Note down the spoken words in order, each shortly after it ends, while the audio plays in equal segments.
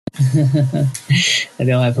And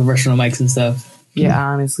they all have professional mics and stuff. Yeah,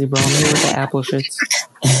 honestly, bro, I'm here with the Apple shits.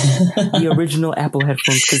 The original Apple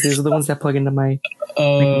headphones, because those are the ones that plug into my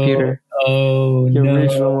computer. Oh, the no.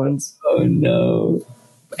 original ones. Oh, no.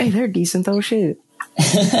 Hey, they're decent though, shit.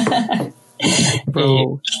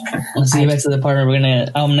 Bro. Once we get back to the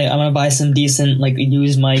apartment, I'm gonna buy some decent, like,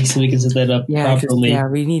 used mics so we can set that up properly.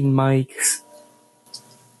 We need mics.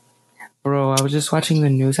 Bro, I was just watching the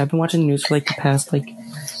news. I've been watching the news for, like, the past, like,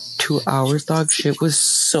 2 hours, dog. Shit was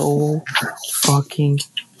so fucking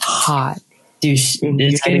hot. Dude,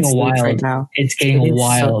 it's getting wild right now. It's getting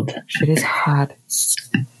wild. Shit is hot.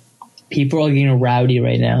 People are getting rowdy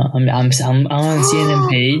right now. I'm on CNN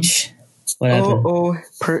page. What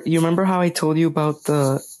happened? You remember how I told you about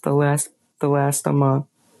the last in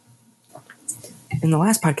the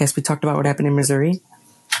last podcast we talked about what happened in Missouri?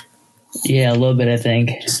 Yeah, a little bit, I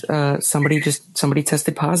think. Somebody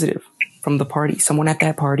tested positive from the party. Someone at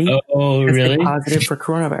that party tested really? Positive for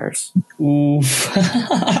coronavirus. Oof.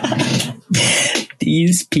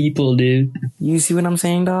 These people, dude. You see what I'm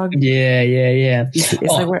saying, dog? Yeah. It's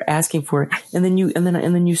like we're asking for it, and then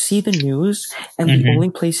you see the news, and the only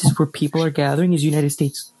places where people are gathering is United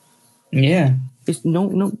States. Yeah. It's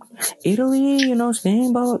no Italy,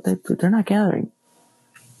 Spain, but they're not gathering.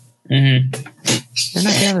 Mm-hmm. They're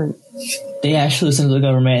not gathering. They actually listen to the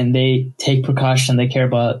government and they take precaution. They care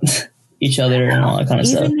about each other and all that kind of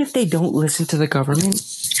stuff. Even if they don't listen to the government,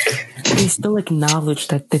 they still acknowledge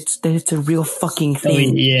that it's a real fuking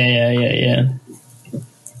thing. Oh, yeah.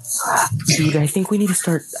 Dude, I think we need to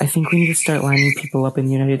start lining people up in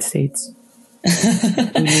the United States.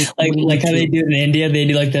 like how they do in India, they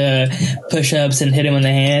do like the push-ups and hit him on the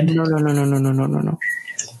hand. No.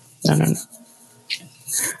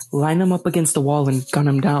 Line them up against the wall and gun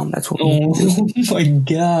them down. That's what we need to do. Oh my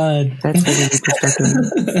god. That's what we need to start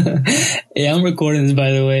doing. Yeah, I'm recording this,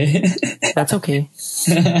 by the way. That's okay.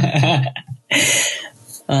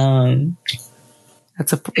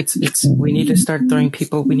 We need to start throwing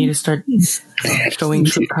people. We need to start showing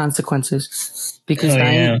true consequences because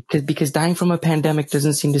dying from a pandemic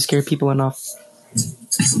doesn't seem to scare people enough.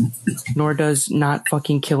 Nor does not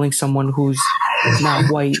fucking killing someone who's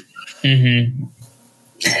not white. Mm-hmm.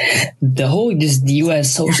 The whole just the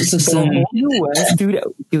U.S. social system. The whole U.S., dude,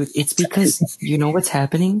 it's because you know what's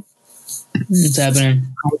happening. What's happening?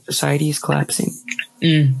 Our society is collapsing.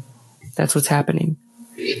 That's what's happening.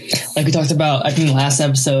 Like we talked about, I think last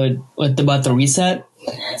episode about the reset.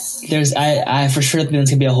 I for sure think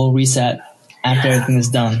there's gonna be a whole reset after everything is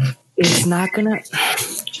done. It's not gonna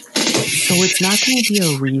be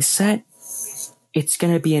a reset. It's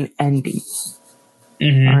gonna be an ending.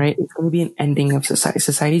 Mm-hmm. All right, it's gonna be an ending of society.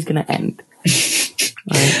 Society's gonna end.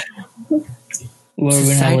 All right. Well, we're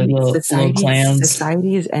gonna have like little clans.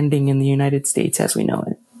 Society is ending in the United States as we know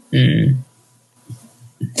it.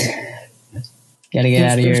 Gotta get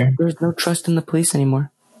out of here. There's no trust in the police anymore.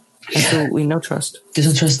 Absolutely no trust. There's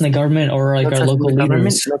no trust in the government or like our local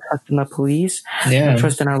leaders. No trust in the police. Yeah. No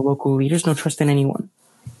trust in our local leaders. No trust in anyone.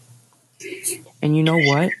 And you know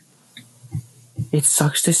what? It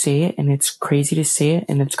sucks to say it, and it's crazy to say it,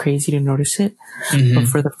 and it's crazy to notice it. Mm-hmm. But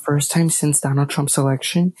for the first time since Donald Trump's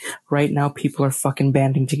election, right now people are fucking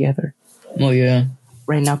banding together. Oh, yeah.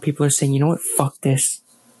 Right now people are saying, you know what? Fuck this.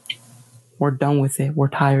 We're done with it. We're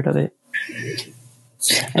tired of it.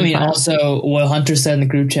 I mean, also, what Hunter said in the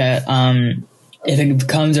group chat, if it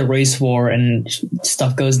becomes a race war and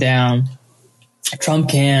stuff goes down, Trump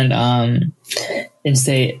can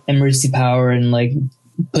instate emergency power and, like,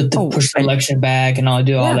 push the election back and all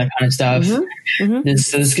that kind of stuff. Mm-hmm. Mm-hmm.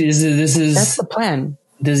 This is that's the plan.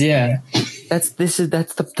 This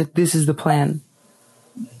is the plan.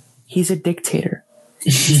 He's a dictator.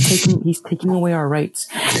 He's taking away our rights.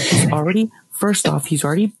 He's already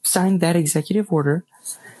signed that executive order.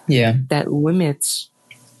 Yeah. That limits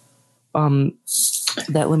all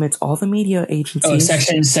the media agencies. Oh,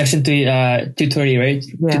 section 230, right?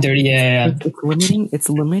 Yeah. 230, yeah. It's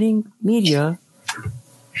limiting media.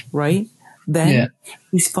 Right? Then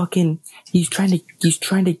he's trying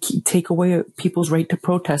to take away people's right to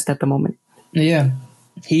protest at the moment. Yeah.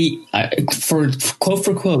 He for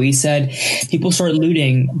quote, he said, people start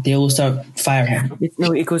looting, they will start firing.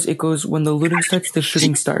 It goes when the looting starts, the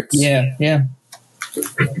shooting starts. Yeah.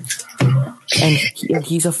 And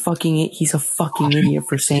he's a fucking idiot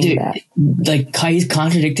for saying that. Like, he's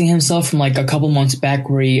contradicting himself from like a couple months back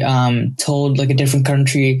where he told like a different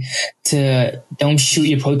country to don't shoot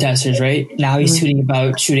your protesters, right? Now he's tweeting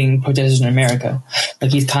about shooting protesters in America.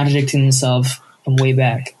 Like, he's contradicting himself from way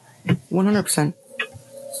back. 100%.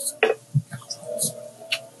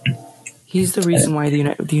 He's the reason why the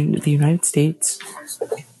United States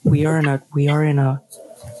we're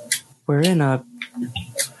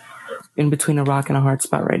in between a rock and a hard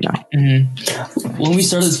spot right now. Mm-hmm. When we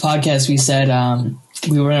started this podcast, we said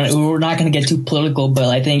we were not going to get too political, but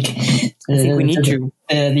I think we need to.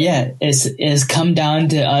 It's come down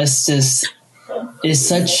to us.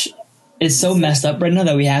 It's so messed up right now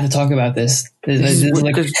that we have to talk about this.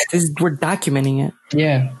 We're documenting it.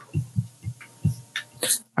 Yeah.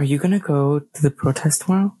 Are you gonna go to the protest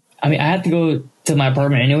tomorrow? I mean, I have to go to my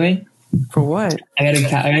apartment anyway. For what? I gotta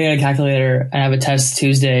get a calculator. I have a test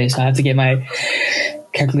Tuesday, so I have to get my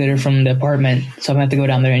calculator from the apartment. So I'm gonna have to go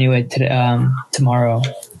down there anyway tomorrow.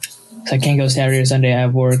 So I can't go Saturday or Sunday. I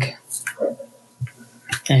have work.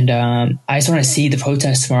 And I just want to see the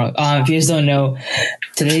protest tomorrow. If you guys don't know,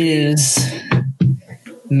 today is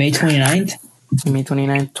May 29th. May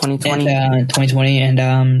 29th, 2020. 2020.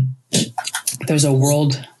 And there's a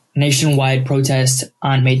world nationwide protest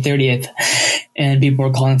on May 30th. And people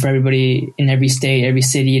are calling for everybody in every state, every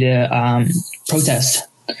city to protest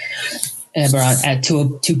at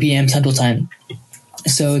 2 p.m. Central Time.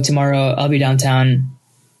 So tomorrow I'll be downtown.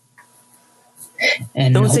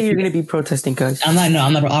 And don't say you're going to be protesting, cuz. I'm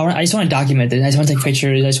not. I just want to document this. I just want to take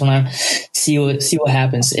pictures. I just want to see what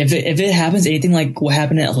happens. If it happens anything like what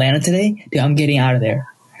happened in Atlanta today, dude, I'm getting out of there.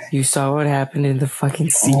 You saw what happened in the fucking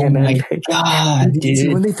CNN. Oh my god, dude! Did you see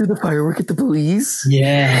when they threw the firework at the police?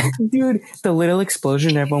 Yeah, dude, the little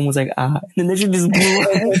explosion. Everyone was like, and then they just blew up.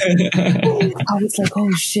 I was like, oh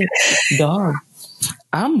shit, dog.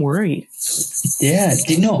 I'm worried. Yeah,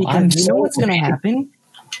 dude, no, you know what's gonna happen?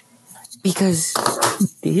 Because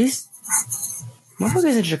these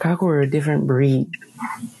motherfuckers in Chicago are a different breed.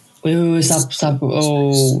 Wait, stop.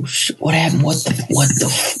 Oh, what happened? What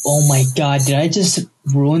the? Oh my god, did I just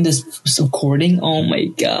ruin this recording? Oh my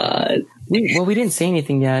god. We didn't say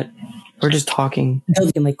anything yet. We're just talking.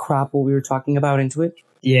 We can crop what we were talking about into it.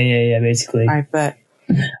 Yeah, basically. I bet.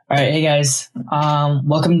 All right, hey guys,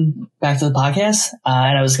 welcome back to the podcast.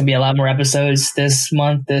 I know there's gonna be a lot more episodes this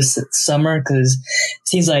month, this summer, because it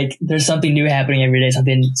seems like there's something new happening every day.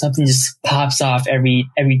 Something just pops off every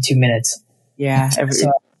 2 minutes. Yeah,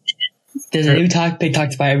 so there's a new topic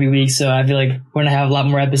talked about every week, so I feel like we're gonna have a lot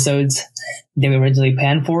more episodes than we originally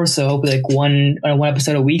planned for. So hopefully, one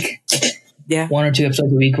episode a week. Yeah, 1 or 2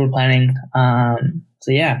 episodes a week we're planning.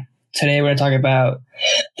 So yeah. Today we're going to talk about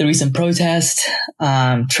the recent protest,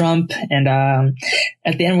 Trump, and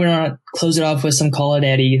at the end we're going to close it off with some Call of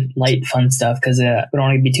Daddy light fun stuff because we don't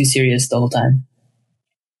want to be too serious the whole time.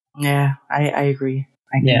 Yeah, I agree.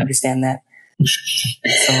 I can understand that.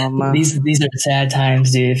 So, these are sad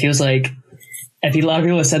times, dude. It feels like, a lot of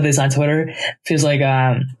people have said this on Twitter, it feels like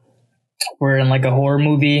we're in a horror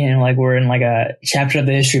movie and we're in a chapter of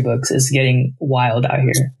the history books. It's getting wild out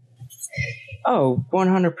here. Oh,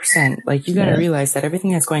 100%. You gotta realize that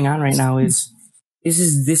everything that's going on right now this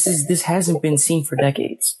hasn't been seen for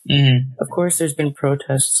decades. Mm-hmm. Of course, there's been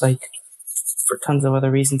protests, for tons of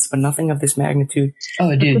other reasons, but nothing of this magnitude.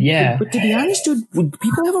 Oh, dude, yeah. But to be honest, dude,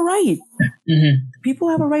 people have a right. Mm-hmm.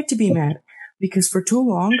 People have a right to be mad. Because for too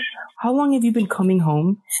long, how long have you been coming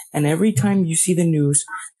home and every time you see the news,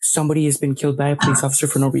 somebody has been killed by a police officer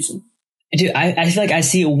for no reason? Dude, I feel like I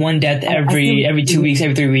see one death every 2 weeks,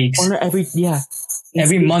 every 3 weeks.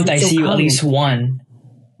 Every month I see at least one.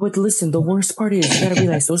 But listen, the worst part is you gotta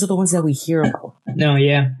realize those are the ones that we hear about. No,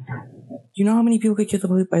 yeah. You know how many people get killed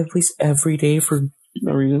by the police every day for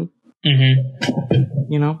no reason? Mm-hmm.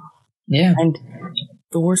 You know? Yeah. And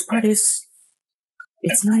the worst part is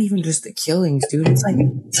it's not even just the killings, dude. It's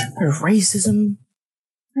there's racism.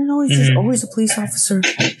 There's always a police officer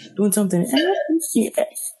doing something.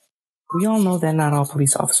 We all know that not all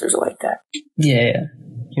police officers are like that. Yeah.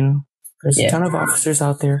 You know, there's a ton of officers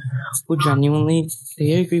out there who genuinely,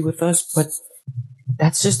 they agree with us, but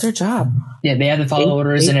that's just their job. Yeah, they have to follow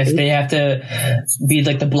orders, and if they have to be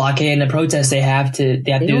the blockade and the protest, they have to do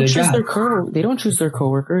their job. They don't choose their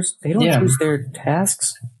coworkers. They don't choose their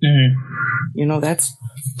tasks. Mm-hmm. You know, that's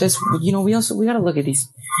we gotta look at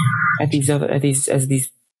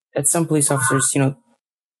some police officers. You know,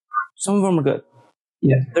 some of them are good.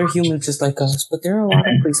 Yeah, they're humans just like us, but there are a lot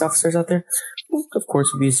of police officers out there who, of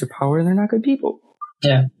course, abuse their power, and they're not good people.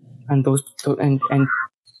 Yeah, and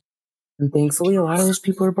thankfully, a lot of those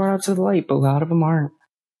people are brought up to the light, but a lot of them aren't.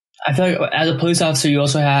 I feel like as a police officer, you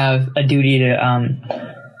also have a duty to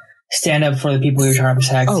stand up for the people you're trying to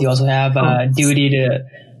protect. You also have a duty to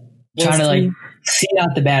try to see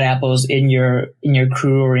out the bad apples in your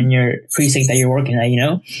crew or in your precinct that you're working at. You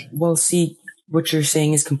know. Well, see, what you're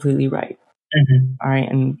saying is completely right. Mm-hmm. All right,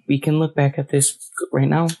 and we can look back at this right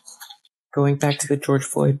now, going back to the George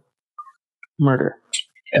Floyd murder.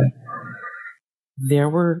 Yeah. there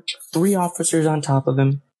were 3 officers on top of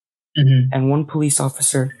him and 1 police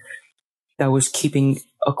officer that was keeping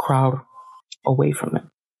a crowd away from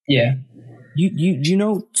him. Yeah. You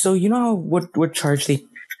know, so you know how, what charge they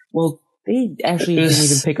actually didn't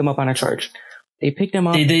even pick him up on a charge. They picked him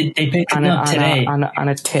up. They picked him up today on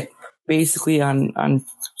a tip, basically on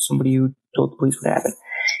somebody who told the police what happened.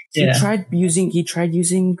 Yeah. He tried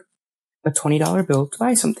using a $20 bill to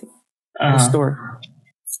buy something at a store,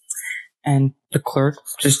 and the clerk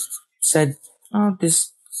just said, "Oh,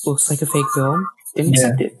 this looks like a fake bill." Didn't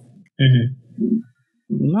accept it.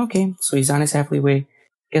 Okay, so he's on his halfway way,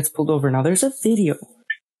 gets pulled over. Now there's a video.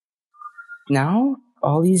 Now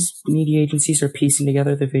all these media agencies are piecing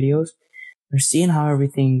together the videos. They're seeing how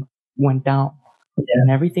everything went down. Yeah.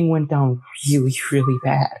 And everything went down really, really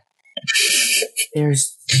bad.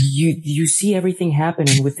 You see everything happen,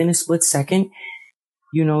 and within a split second,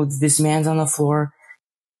 you know, this man's on the floor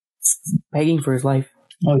begging for his life.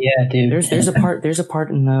 Oh yeah, dude. There's a part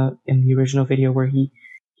in the original video where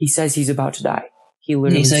he says he's about to die. He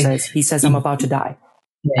literally says, I'm about to die.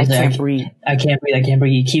 Yeah, I can't breathe. I can't breathe.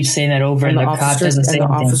 He keeps saying that over, and the cop doesn't say anything.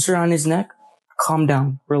 And the officer on his neck, calm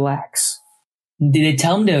down, relax. Did they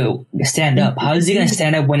tell him to stand up? How is he going to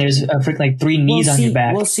stand up when there's like 3 knees on your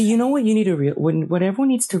back? Well, see, you know what you need to what everyone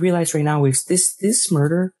needs to realize right now is this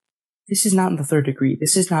murder. This is not in the 3rd degree.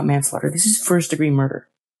 This is not manslaughter. This is 1st degree murder.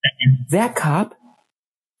 That cop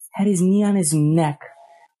had his knee on his neck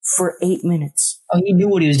for 8 minutes. Oh, he knew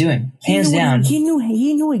what he was doing. Hands down. He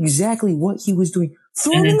knew exactly what he was doing.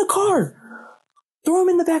 Throw him in the car. Throw him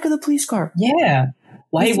in the back of the police car. Yeah.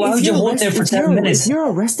 Why would you hold there for 7 minutes? If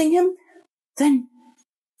you're arresting him, then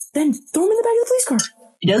throw him in the back of the police car.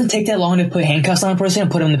 It doesn't take that long to put handcuffs on a person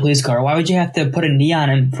and put him in the police car. Why would you have to put a knee on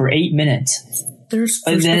him for 8 minutes?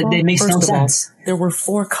 That makes no sense. There were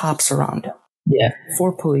 4 cops around him. Yeah.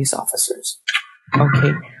 4 police officers.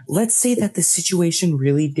 Okay. Let's say that the situation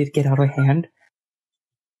really did get out of hand.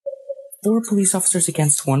 4 police officers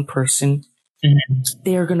against 1 person.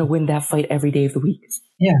 They are going to win that fight every day of the week.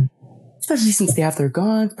 Yeah. Especially since they have their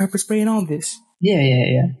guns, pepper spray, and all this.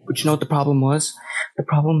 Yeah. But you know what the problem was? The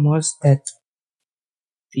problem was that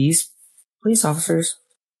these police officers,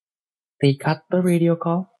 they got the radio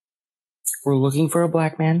call. We're looking for a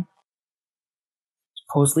black man.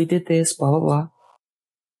 Supposedly did this, blah, blah, blah.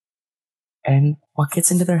 And what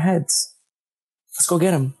gets into their heads? Let's go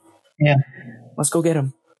get him. Yeah. Let's go get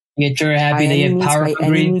him. You're happy they have power. By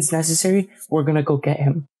any means necessary, we're going to go get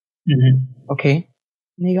him. Okay?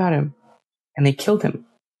 And they got him. And they killed him.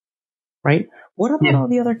 Right? What about all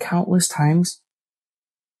the other countless times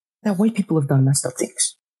that white people have done messed up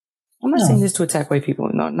things? I'm not saying this to attack white people.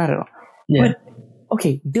 No, not at all. Yeah. But,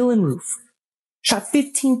 okay, Dylan Roof. Shot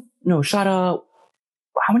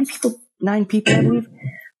how many people? 9 people, I believe.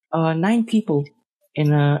 9 people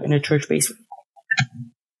in a church basement.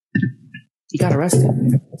 He got arrested.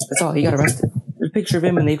 That's all. He got arrested. There's a picture of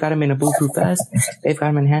him, and they've got him in a bulletproof vest. They've got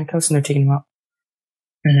him in handcuffs, and they're taking him out.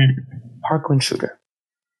 Parkland shooter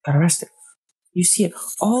got arrested. You see it.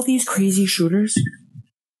 All these crazy shooters,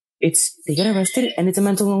 they get arrested, and it's a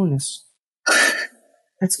mental illness.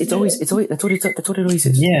 That's what it always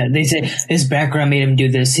is. Yeah, they say his background made him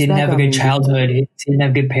do this. He didn't have a good childhood. He didn't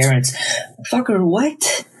have good parents. Fucker,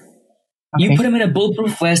 what? Okay. You put him in a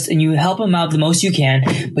bulletproof vest and you help him out the most you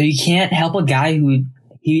can, but you can't help a guy who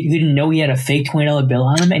didn't know he had a fake $20 bill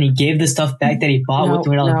on him, and he gave the stuff back that he bought with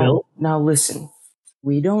 $20 bill. Now listen,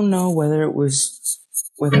 we don't know whether it was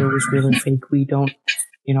real or fake. We don't.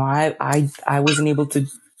 You know, I wasn't able to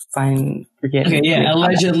forget. Okay, yeah,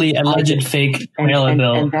 alleged fake $20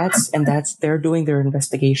 bill, and that's they're doing their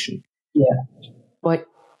investigation. Yeah, but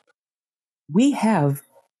we have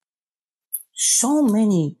so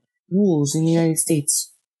many rules in the United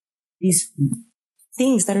States. These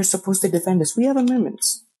things that are supposed to defend us. We have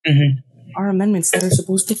amendments. Our amendments that are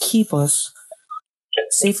supposed to keep us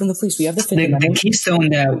safe from the police. We have the 5th Amendment. The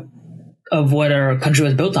keystone of what our country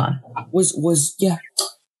was built on was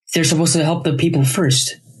they're supposed to help the people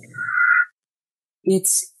first.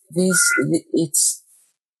 It's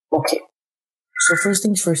okay. So first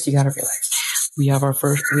things first, you gotta realize we have our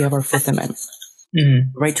 5th Amendment,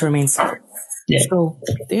 right to remain silent. Yeah. So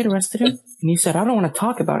they had arrested him, and he said, "I don't want to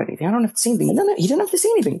talk about anything. I don't have to say anything." No, he didn't have to say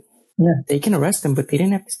anything. Yeah. They can arrest him, but they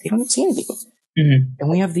don't have to say anything. And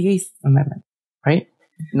we have the 8th Amendment, right?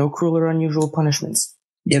 No cruel or unusual punishments.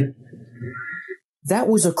 Yep. That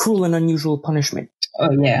was a cruel and unusual punishment.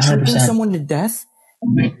 Oh yeah, 100%. Putting someone to death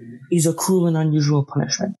is a cruel and unusual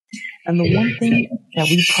punishment. And the one thing that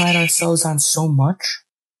we pride ourselves on so much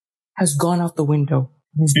has gone out the window,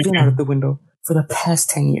 has been out of the window for the past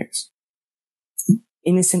 10 years.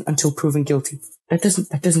 Innocent until proven guilty. That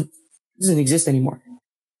doesn't exist anymore.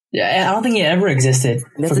 Yeah, I don't think it ever existed.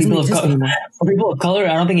 For people of color,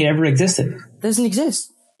 I don't think it ever existed. It doesn't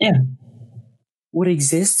exist. Yeah. What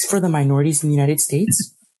exists for the minorities in the United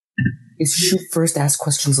States is shoot first, ask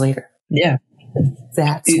questions later. Yeah.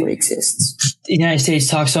 That's what exists. The United States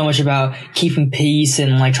talks so much about keeping peace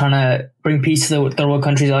and like trying to bring peace to the third world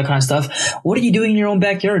countries, all that kind of stuff. What are you doing in your own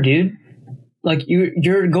backyard, dude? Like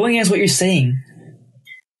you're going against what you're saying.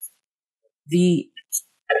 The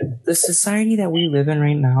society that we live in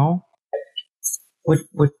right now,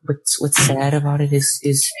 what's sad about it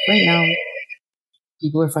is right now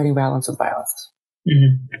people are fighting violence with violence.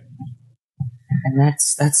 Mm-hmm. And it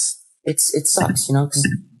sucks, because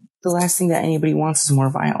the last thing that anybody wants is more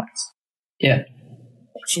violence. Yeah.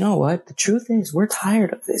 But you know what? The truth is we're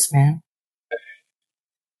tired of this, man.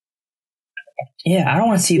 Yeah, I don't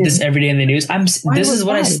want to see this every day in the news. This is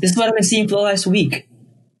what I've been seeing for the last week.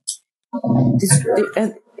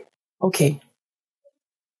 Okay.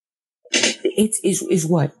 It's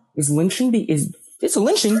what? Is lynching it's a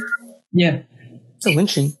lynching. Yeah. It's a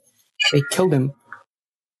lynching. They killed him.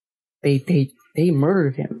 They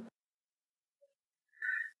murdered him.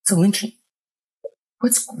 It's a lynching.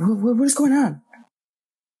 What is going on?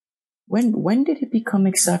 When did it become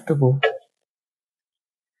acceptable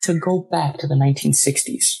to go back to the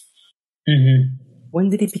 1960s? Mm-hmm. When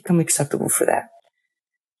did it become acceptable for that?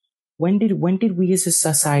 When did we as a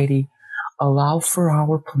society allow for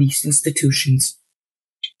our police institutions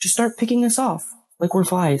to start picking us off like we're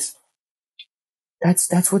flies?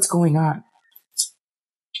 That's what's going on.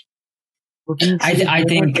 We're being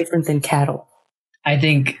treated different than cattle. I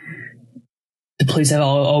think the police have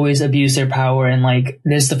always abused their power, and like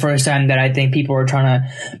this is the first time that I think people are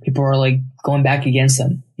like going back against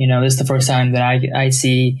them. This is the first time that I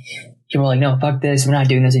see people are like, no, fuck this, we're not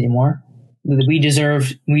doing this anymore. We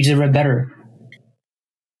deserve it better.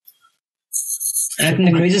 And I think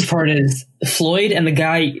the craziest part is Floyd and the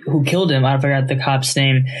guy who killed him, I forgot the cop's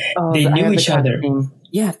name, they knew each other.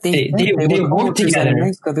 Yeah, they worked together.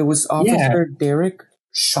 There was Officer Derek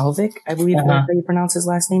Shalvik, I believe that's how you pronounce his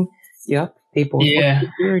last name. Yep, they both worked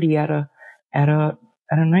security at a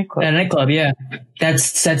nightclub. At a nightclub, yeah.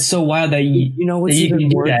 That's so wild that you know what's even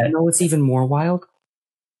more. You know what's even more wild?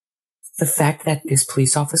 The fact that this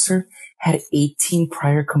police officer had 18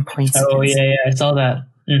 prior complaints. Oh yeah, I saw that.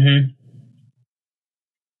 Mm-hmm.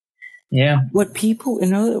 Yeah. What people,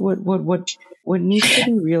 what needs to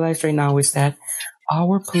be realized right now is that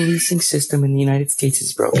our policing system in the United States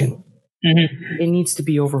is broken. Mm-hmm. It needs to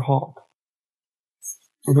be overhauled.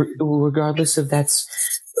 Regardless of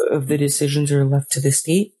the decisions are left to the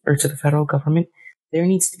state or to the federal government, there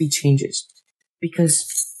needs to be changes because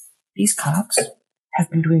these cops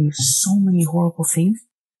have been doing so many horrible things.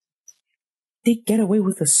 They get away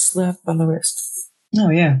with a slap on the wrist. Oh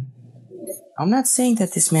yeah. I'm not saying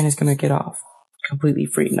that this man is going to get off completely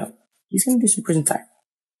free. No, he's going to do some prison time.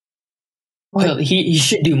 Well, he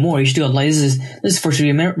should do more. He should do this is first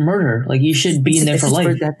degree murder. Like he should be in there for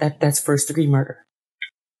life. That's first degree murder.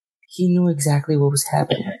 He knew exactly what was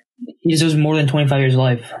happening. He deserves more than 25 years of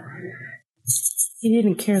life. He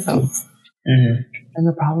didn't care though. Mm-hmm. And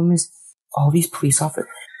the problem is all these police officers.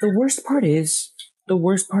 The worst part is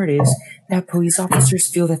that police officers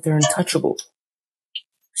feel that they're untouchable.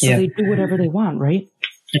 So they do whatever they want, right?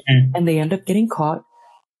 Mm-hmm. And they end up getting caught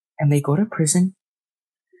and they go to prison.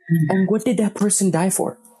 Mm-hmm. And what did that person die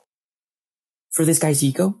for? For this guy's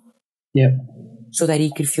ego? Yeah. So that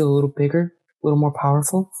he could feel a little bigger, a little more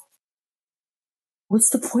powerful? What's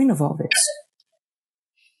the point of all this?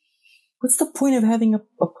 What's the point of having a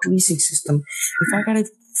policing system if I gotta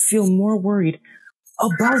feel more worried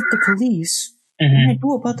about the police than I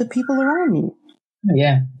do about the people around me?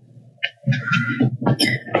 Yeah.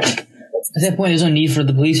 At that point, there's no need for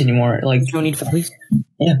the police anymore. Like, no need for police?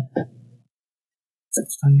 Yeah.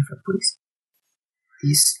 There's no need for police.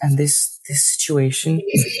 This situation,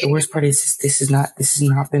 the worst part is this has not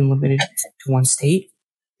been limited to one state.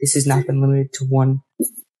 This has not been limited to one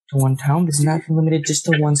town. This has not been limited just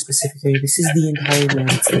to one specific area. This is the entire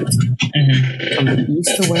United States. Mm-hmm. From the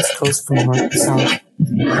east to west coast, from north to south.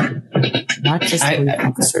 Not just police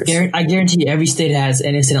officers. I guarantee every state has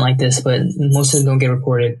an incident like this, but most of them don't get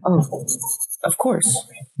reported. Oh, of course.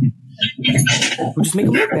 We'll just make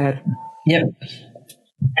them look bad. Yep.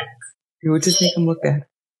 It would just make them look bad.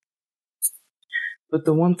 But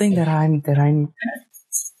the one thing that I'm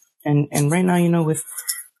right now, with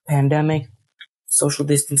pandemic, social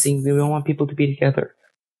distancing, we don't want people to be together.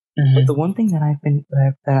 Mm-hmm. But the one thing that I've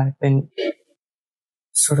been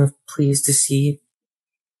sort of pleased to see,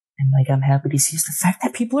 and I'm happy to see, is the fact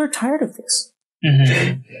that people are tired of this.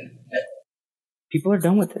 Mm-hmm. People are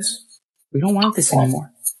done with this. We don't want this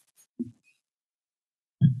anymore.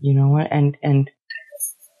 You know what? And people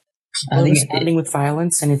are responding with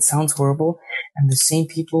violence, and it sounds horrible. And the same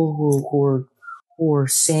people who are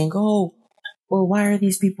saying, "Oh, well, why are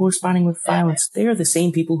these people responding with violence?" They are the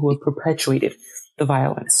same people who have perpetuated the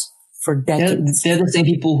violence for decades. They're the same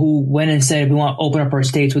people who went and said, "We want to open up our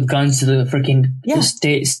states with guns to the freaking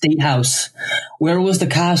state house." Where was the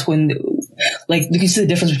cops when? Like, you can see the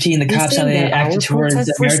difference between the cops how they acted towards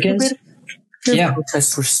Americans. Your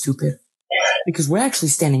protests were stupid because we're actually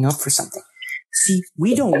standing up for something. See,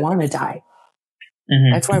 we don't want to die.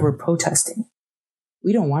 Mm-hmm. That's why we're protesting.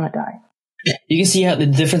 We don't want to die. You can see how the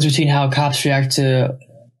difference between how cops react to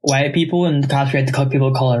white people and the cops react to people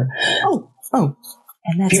of color. Oh,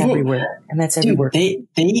 and that's everywhere. And that's everywhere. Dude,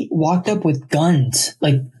 they walked up with guns,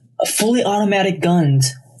 like fully automatic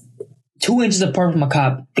guns, 2 inches apart from a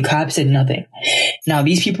cop. The cop said nothing. Now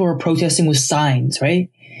these people are protesting with signs, right?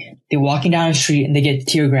 They're walking down the street and they get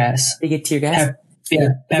tear gas. They get tear gas.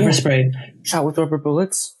 Pepper spray. Shot with rubber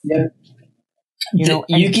bullets. Yeah. You know,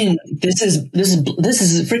 this is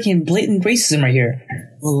freaking blatant racism right here.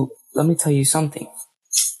 Well, let me tell you something.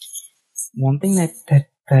 One thing that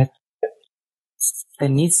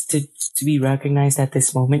needs to be recognized at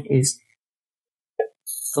this moment is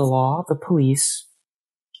the law, the police.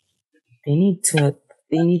 They need to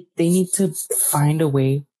find a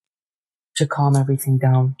way to calm everything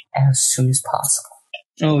down as soon as possible.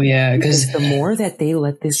 Oh yeah, because the more that they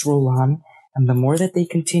let this roll on, and the more that they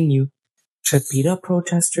continue to beat up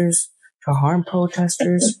protesters, to harm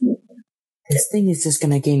protesters, this thing is just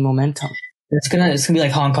gonna gain momentum. It's gonna be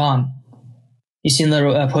like Hong Kong. You seen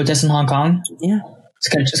the protests in Hong Kong? Yeah, it's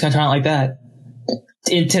gonna turn out like that.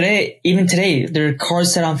 Even today, there are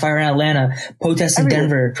cars set on fire in Atlanta, protests in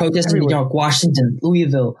Denver, protests in New York, Washington,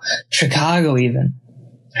 Louisville, Chicago, even.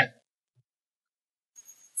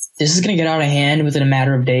 This is going to get out of hand within a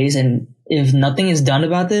matter of days, and if nothing is done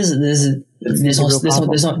about this, there's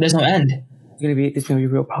no end. It's gonna be a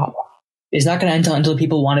real problem. It's not going to end until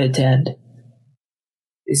people want it to end.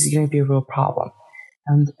 This is going to be a real problem,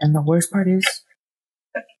 and the worst part is,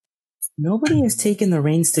 nobody has taken the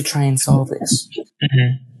reins to try and solve this.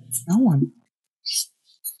 Mm-hmm. No one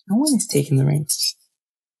has taken the reins.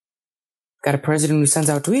 Got a president who sends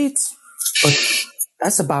out tweets, but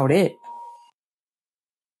that's about it.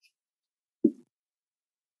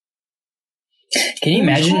 Can you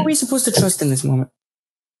imagine? Who are we supposed to trust in this moment?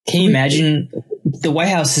 Can you imagine? The White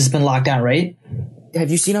House has been locked down, right?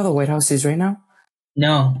 Have you seen how the White House is right now?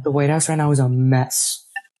 No. The White House right now is a mess.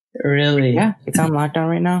 Really? Yeah, it's on lockdown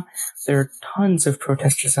right now. There are tons of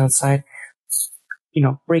protesters outside,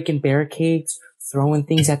 breaking barricades, throwing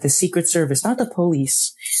things at the Secret Service, not the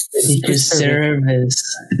police. The Secret Service.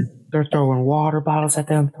 They're throwing water bottles at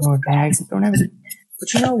them, throwing bags, and throwing everything.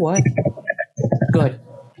 But you know what? Good.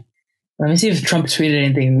 Let me see if Trump tweeted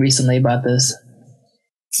anything recently about this.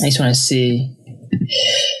 I just want to see.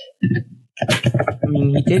 I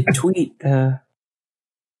mean, he did tweet to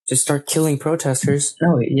start killing protesters.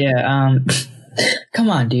 Oh, yeah.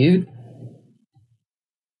 Come on, dude.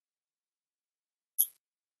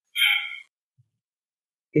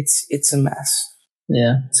 It's a mess.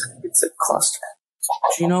 Yeah. It's a cluster.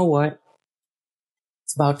 But you know what?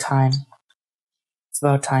 It's about time. It's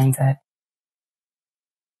about time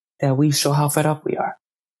that we show how fed up we are.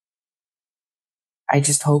 I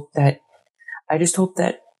just hope that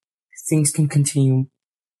things can continue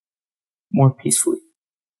more peacefully.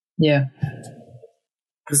 Yeah.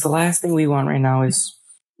 Because the last thing we want right now is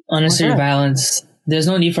unnecessary violence. There's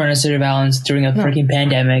no need for unnecessary violence during a freaking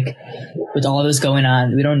pandemic with all this going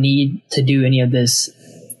on. We don't need to do any of this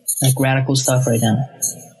like radical stuff right now.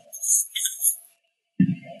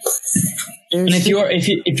 And if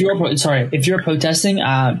you're protesting,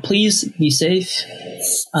 please be safe.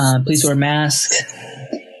 Please wear a mask.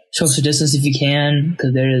 Social distance if you can,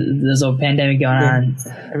 because there's a pandemic going on.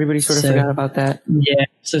 Everybody sort of forgot about that. Yeah,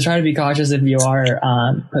 so try to be cautious if you are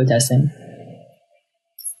protesting.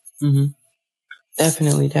 Mm-hmm.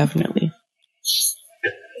 Definitely.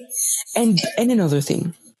 And another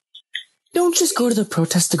thing, don't just go to the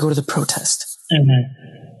protest to go to the protest. Mm-hmm.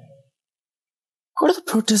 Go to the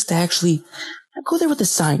protest to actually go there with a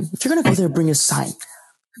sign. If you're gonna go there, bring a sign,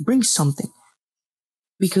 bring something.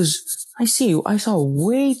 Because I saw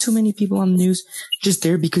way too many people on the news just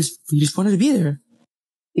there because they just wanted to be there.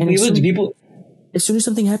 And as soon as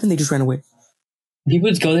something happened, they just ran away. People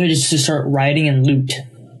would go there just to start rioting and loot.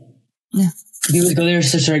 Yeah. People would go there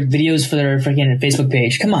to start videos for their freaking Facebook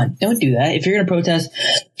page. Come on, don't do that. If you're going to protest,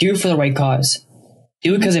 do it for the right cause.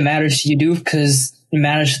 Do it because it matters to you. Do it because it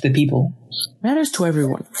matters to the people. Matters to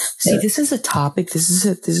everyone. See, this is a topic. This is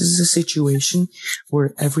a situation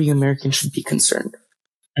where every American should be concerned.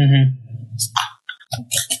 Mm-hmm.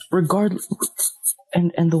 Regardless,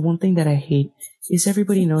 and the one thing that I hate is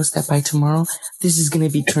everybody knows that by tomorrow this is going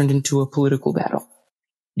to be turned into a political battle.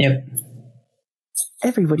 Yep.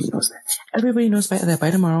 Everybody knows that. Everybody knows that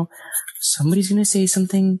by tomorrow somebody's going to say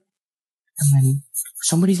something, and then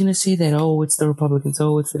somebody's going to say that, oh, it's the Republicans,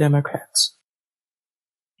 oh, it's the Democrats.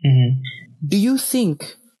 Mm-hmm. Do you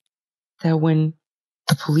think that when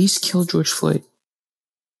the police killed George Floyd,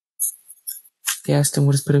 they asked him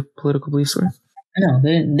what his political beliefs were? No,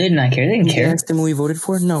 they did not care. They didn't care. They asked him what he voted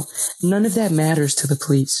for? No. None of that matters to the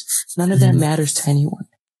police. None of that matters to anyone.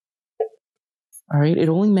 All right? It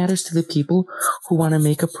only matters to the people who want to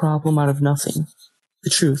make a problem out of nothing. The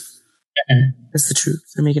truth. Mm-hmm. That's the truth.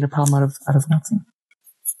 They're making a problem out of nothing.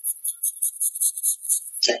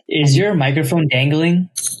 Is your microphone dangling?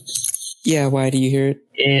 Yeah, why do you hear it?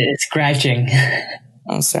 It's scratching.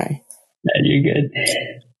 Oh, sorry. No, you're good.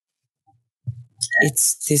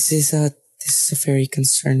 This is a very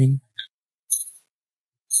concerning.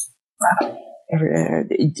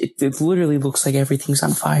 It literally looks like everything's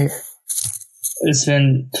on fire. It's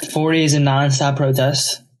been 4 days of nonstop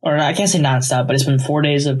protests. Or I can't say nonstop, but it's been 4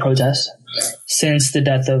 days of protests since the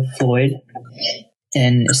death of Floyd.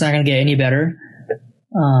 And it's not going to get any better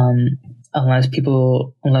unless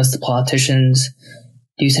the politicians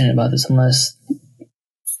do something about this. Unless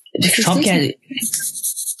Trump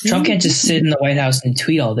can't just sit in the White House and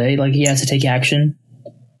tweet all day. Like, he has to take action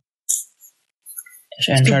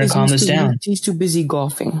and try to calm this down. He's too busy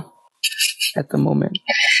golfing at the moment.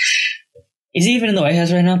 Is he even in the White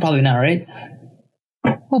House right now? Probably not, right?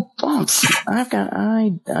 Well, I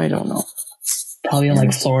don't know. Probably in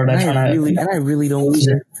like Florida. I really don't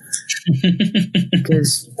care.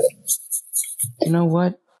 Because, you know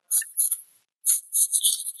what?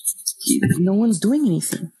 No one's doing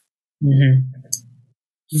anything. Mm-hmm.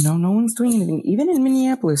 You know, no one's doing anything. Even in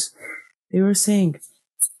Minneapolis, they were saying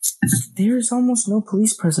there's almost no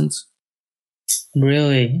police presence.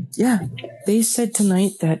 Really? Yeah. They said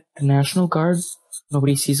tonight that the National Guard,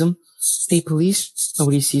 nobody sees them. State police,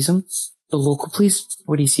 nobody sees them. The local police,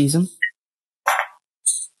 nobody sees them.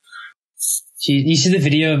 You see the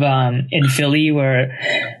video of in Philly where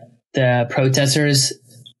the protesters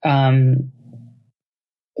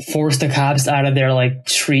forced the cops out of their like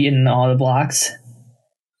street and all the blocks?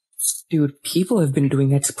 Dude, people have been doing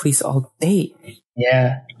that to police all day.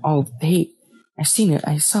 Yeah. All day. I've seen it.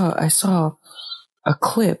 I saw a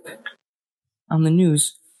clip on the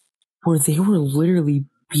news where they were literally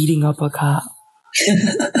beating up a cop.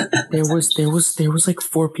 there was like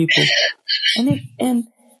 4 people. And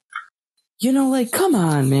you know, like, come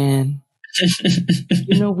on, man.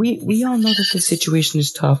 You know, we all know that the situation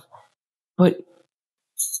is tough, but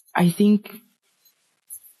I think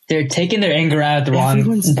they're taking their anger out the wrong.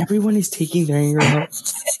 Everyone is taking their anger out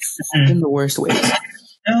in the worst ways.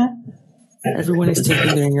 Everyone is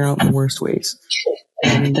taking their anger out in the worst ways.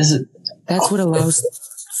 And that's what allows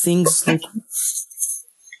things like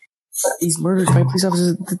these murders by police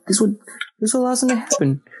officers. This allows them to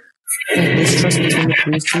happen. That mistrust between the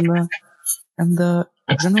police and the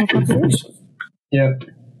general population. Yeah.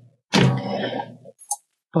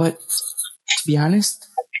 But to be honest,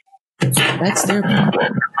 that's their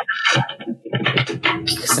problem.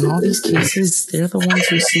 Because in all these cases, they're the ones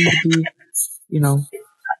who seem to be, you know,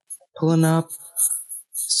 pulling up,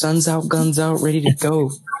 sun's out, guns out, ready to go.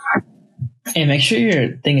 Hey, make sure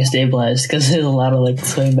your thing is stabilized, because there's a lot of like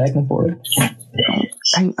swinging back and forth.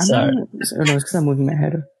 I'm sorry. No, it's because I'm moving my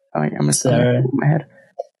head. I'm moving my head.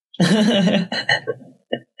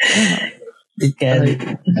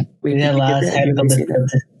 We had last technical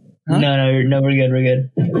difficulties. Huh? No, we're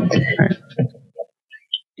good. Right.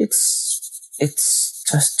 It's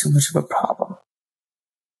just too much of a problem.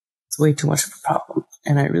 It's way too much of a problem.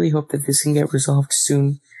 And I really hope that this can get resolved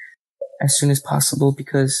as soon as possible,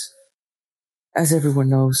 because as everyone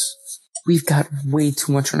knows, we've got way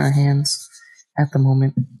too much on our hands at the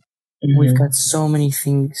moment. Mm-hmm. We've got so many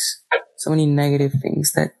things, so many negative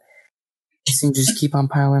things that seem to just keep on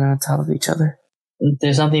piling on top of each other.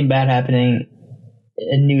 There's something bad happening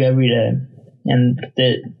new every day, and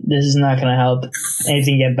this is not going to help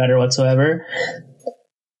anything get better whatsoever.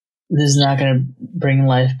 This is not going to bring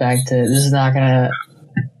life back to. This is not going to.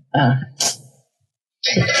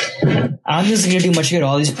 I don't think it's going to do much good.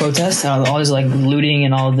 All these protests, all this like looting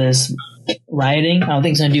and all this rioting, I don't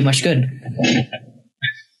think it's going to do much good.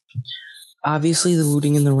 Obviously, the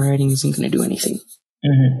looting and the rioting isn't going to do anything.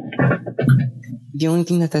 Mm-hmm. The only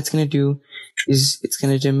thing that's going to do is it's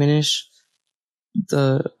going to diminish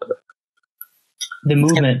the the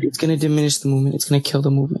movement. It's going to diminish the movement. It's going to kill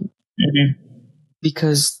the movement. Mm-hmm.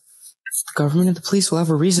 Because the government and the police will have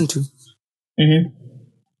a reason to. Mm-hmm.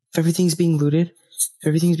 If everything's being looted, if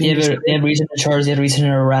everything's being they have reason to charge, they have reason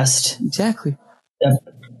to arrest. Exactly. Yep.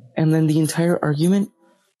 And then the entire argument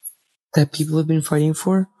that people have been fighting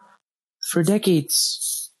for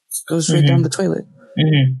decades goes right down the toilet.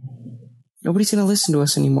 Mm-hmm. Nobody's going to listen to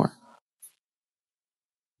us anymore.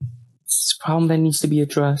 It's a problem that needs to be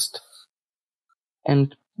addressed.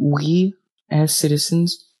 And we, as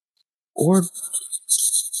citizens, or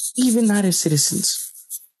even not as citizens,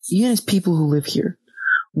 even as people who live here,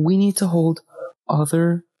 we need to hold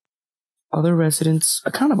other residents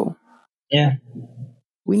accountable. Yeah.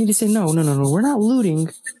 We need to say, no, we're not looting.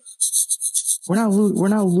 We're not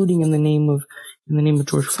looting in the name of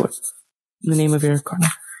George Floyd, in the name of Eric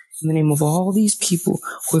Garner, in the name of all these people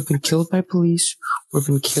who have been killed by police, who have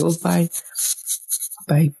been killed by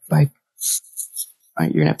all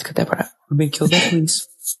right, you're gonna have to cut that part out. Who've been killed by police.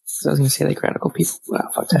 Because I was gonna say like radical people. Wow,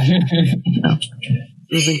 fuck that. No.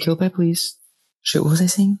 Who've been killed by police. Shit, what was I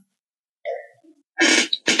saying?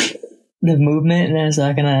 The movement is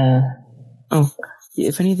not gonna. Oh, yeah,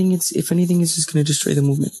 if anything, it's just gonna destroy the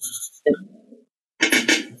movement.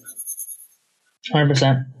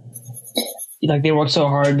 100%. Like they worked so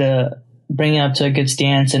hard to bring it up to a good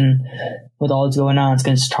stance, and with all that's going on, it's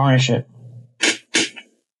gonna just tarnish it.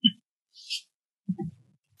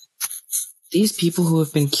 These people who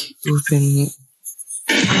have been killed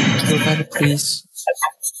by the police,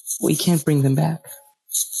 we can't bring them back.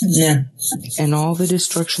 Yeah. And all the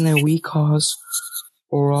destruction that we cause,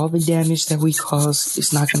 or all the damage that we cause,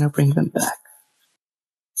 is not going to bring them back.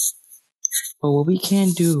 But what we can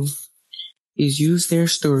do is use their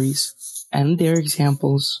stories and their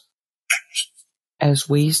examples as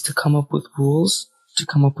ways to come up with rules, to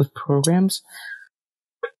come up with programs,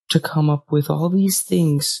 to come up with all these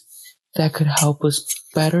things that could help us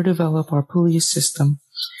better develop our police system,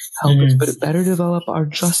 help us better develop our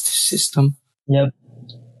justice system. Yep.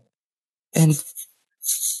 And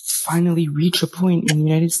finally reach a point in the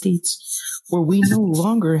United States where we no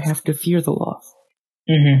longer have to fear the law.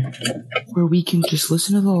 Where we can just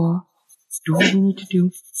listen to the law, do what we need to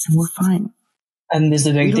do, and we're fine. And there's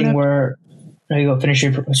the big thing where... There you go, finish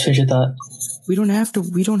your thought. We don't have to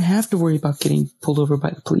worry about getting pulled over by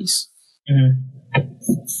the police.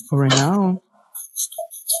 But right now,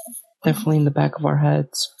 definitely in the back of our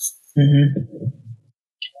heads.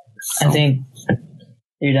 I think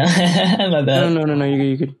you're done. My bad. No,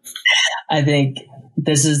 you're good. I think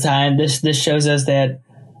this is time. This shows us that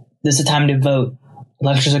this is a time to vote.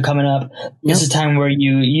 Elections are coming up. This is a time where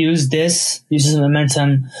you use this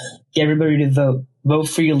momentum, get everybody to vote. Vote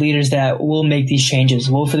for your leaders that will make these changes.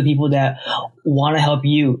 Vote for the people that want to help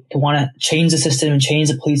you, to want to change the system and change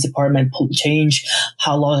the police department, change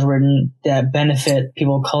how laws are written that benefit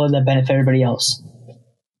people of color, that benefit everybody else.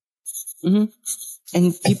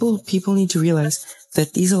 And people need to realize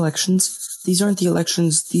that these elections, these aren't the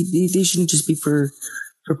elections. They shouldn't just be for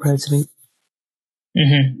president.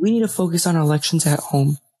 We need to focus on our elections at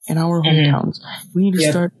home, in our hometowns. We need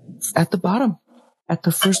to start at the bottom, at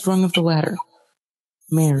the first rung of the ladder.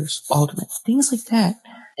 Mayors, aldermen, things like that.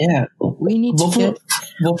 Yeah, we need to vote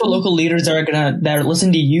for local leaders that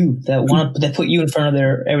listen to you, that put you in front of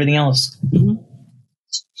everything else.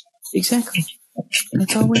 Exactly.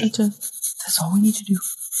 That's all we need to do. That's all we need to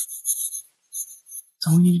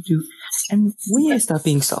do. And we need to stop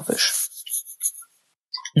being selfish.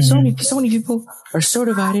 So many people are so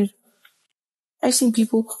divided. I've seen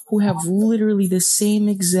people who have literally the same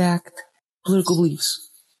exact political beliefs.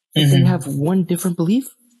 They have one different belief,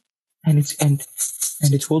 and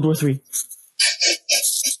it's World War III.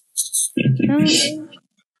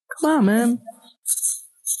 Come on, man.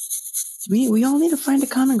 We all need to find a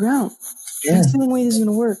common ground. Yeah. That's the only way this is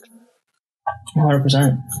going to work.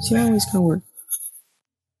 100%. It's the only way it's going to work.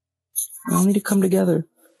 We all need to come together.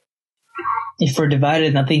 If we're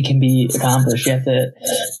divided, nothing can be accomplished. You have to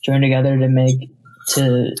join together to make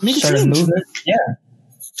start a movement. Yeah.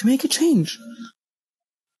 To make a change.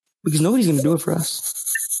 Because nobody's going to do it for us.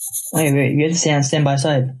 I agree. You have to stand by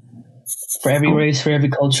side. For every race, for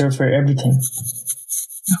every culture, for everything.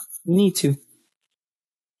 We need to.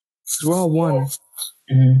 Because we're all one.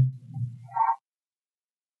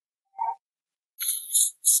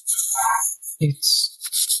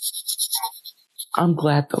 I'm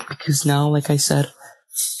glad though, because now, like I said,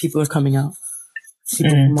 people are coming out.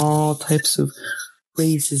 People from all types of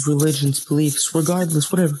races, religions, beliefs,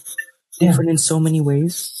 regardless, whatever. Different in so many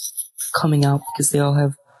ways. Coming out because they all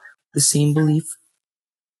have the same belief.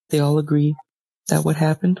 They all agree that what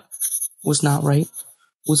happened was not right,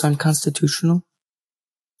 was unconstitutional,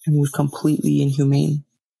 and was completely inhumane.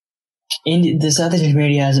 And the South Asian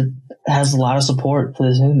community has a lot of support for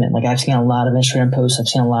this movement. Like, I've seen a lot of Instagram posts, I've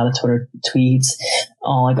seen a lot of Twitter tweets,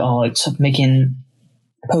 all making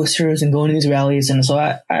posters and going to these rallies, and so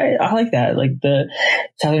I like that. Like, the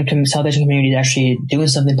South Asian community is actually doing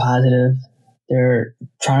something positive. They're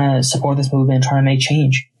trying to support this movement, trying to make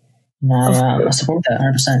change. And I support that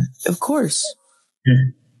 100%. Of course. Mm-hmm.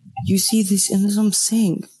 You see this, and as I'm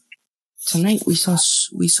saying, tonight we saw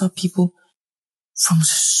people from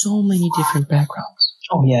so many different backgrounds.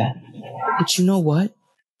 Oh yeah. But you know what?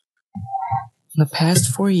 In the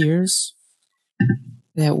past 4 years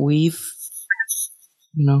that we've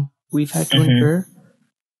had to endure,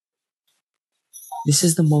 this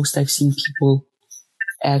is the most I've seen people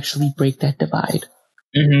actually break that divide.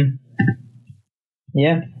 Mm-hmm.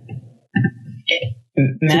 Yeah.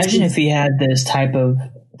 Imagine if we had this type of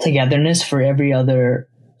togetherness for every other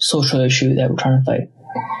social issue that we're trying to fight.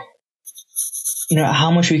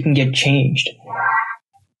 How much we can get changed.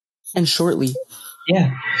 And shortly.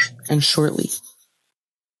 Yeah. And shortly.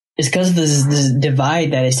 It's because of this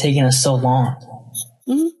divide that has taken us so long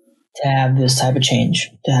to have this type of change,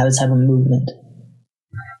 to have this type of movement.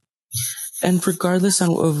 And regardless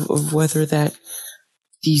of whether that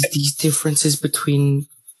these differences between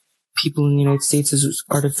people in the United States is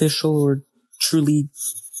artificial or truly,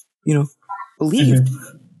 believed,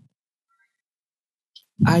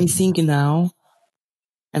 I think now,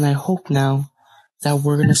 and I hope now, that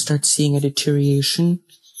we're going to start seeing a deterioration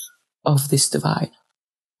of this divide.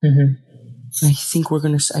 Mm-hmm. I think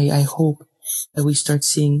I hope that we start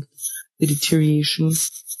seeing the deterioration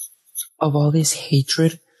of all this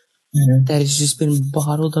hatred that has just been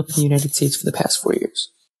bottled up in the United States for the past 4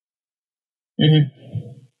 years. Mm-hmm.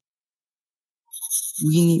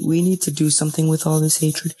 We need to do something with all this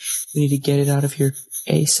hatred. We need to get it out of here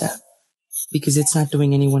ASAP, because it's not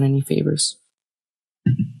doing anyone any favors.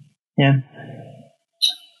 Yeah.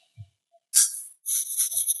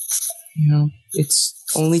 It's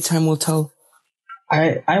only time will tell.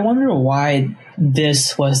 I wonder why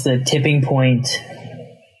this was the tipping point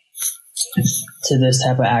to this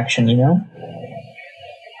type of action, I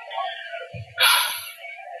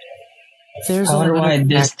wonder why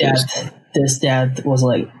this death was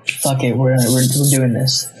like, fuck it, we're doing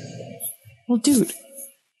this. Well, dude,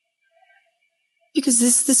 because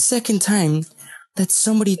this is the second time that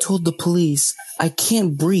somebody told the police, I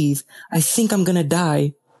can't breathe, I think I'm gonna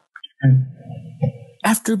die,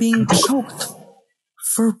 after being choked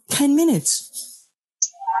for 10 minutes.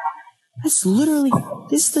 This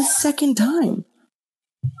is the second time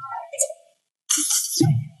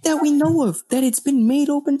that we know of that it's been made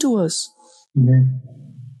open to us. Mm-hmm.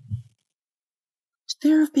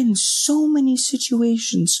 There have been so many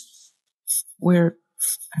situations where,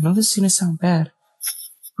 I know this is going to sound bad,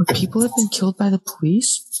 but people have been killed by the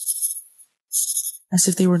police as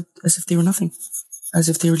if they were nothing, as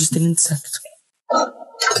if they were just an insect.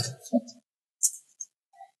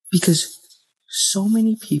 Because so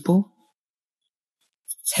many people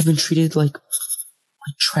have been treated like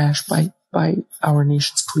trash by our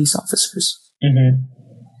nation's police officers. Mm-hmm.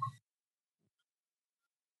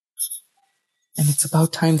 And it's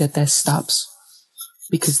about time that stops.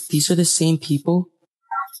 Because these are the same people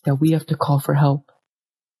that we have to call for help.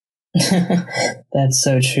 That's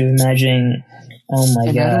so true. Imagine, oh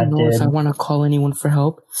my God, I don't know if I want to call anyone for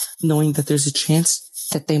help, knowing that there's a chance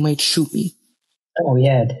that they might shoot me. Oh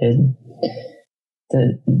yeah, dude.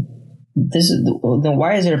 Then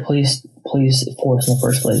why is there a police force in the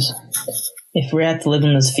first place? If we have to live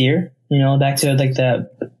in this fear, back to like the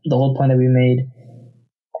whole point that we made,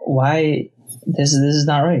 why this is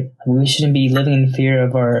not right. We shouldn't be living in fear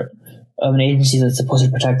of an agency that's supposed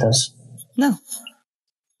to protect us. No,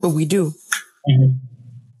 but we do, and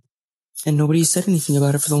nobody said anything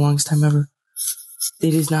about it for the longest time ever.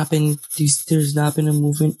 There's not been a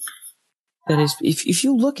movement that is. If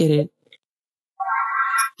you look at it,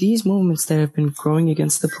 these movements that have been growing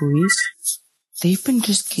against the police, they've been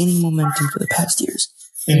just gaining momentum for the past years.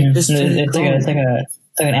 It's like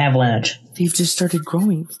an avalanche. They've just started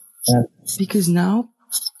growing. Yeah. Because now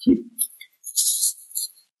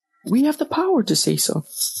we have the power to say so.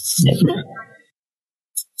 Yeah.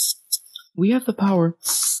 We have the power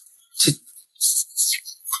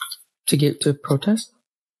to protest.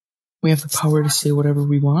 We have the power to say whatever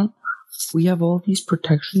we want. We have all these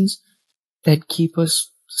protections that keep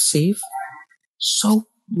us safe, so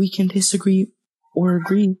we can disagree or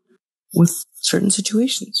agree with certain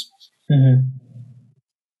situations. Mm-hmm.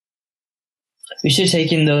 We should have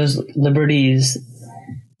taken those liberties,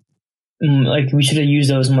 like we should have used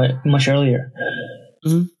those much earlier.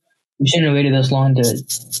 Mm-hmm. We shouldn't have waited this long to.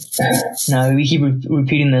 No, we keep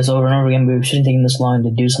repeating this over and over again, but we shouldn't have taken this long to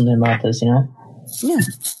do something about this. Yeah,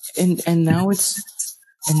 and now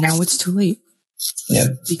it's too late. Yeah.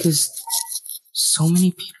 Because so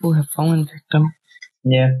many people have fallen victim.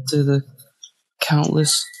 Yeah. To the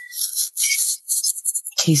countless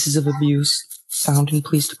cases of abuse found in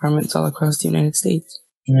police departments all across the United States.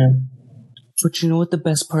 Yeah. But you know what the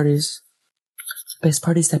best part is? The best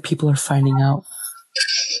part is that people are finding out.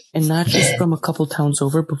 And not just from a couple towns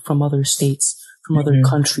over, but from other states, from other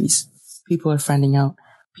countries. People are finding out.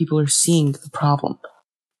 People are seeing the problem.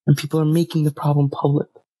 And people are making the problem public.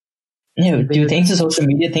 Yeah, dude, thanks to social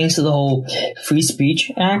media, thanks to the whole Free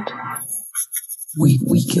Speech Act, we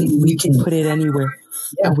can put it anywhere.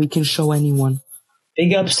 Yeah. And we can show anyone.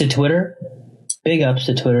 Big ups to Twitter. Big ups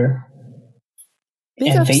to Twitter. Big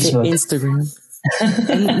and ups Facebook. To Instagram.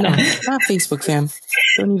 And no, not Facebook, fam.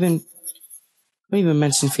 Don't even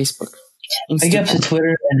mention Facebook. Instagram. Big ups to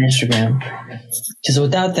Twitter and Instagram. Because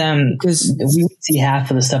without them, we would see half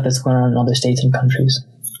of the stuff that's going on in other states and countries.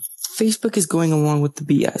 Facebook is going along with the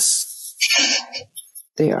BS.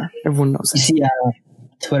 They are. Everyone knows that. You see,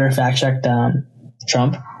 Twitter fact-checked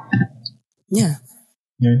Trump. Yeah.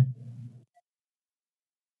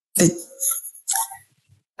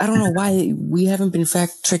 I don't know why we haven't been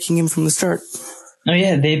fact-checking him from the start. Oh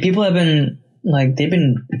yeah, people have been they've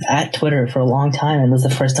been at Twitter for a long time, and this is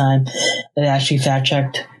the first time they actually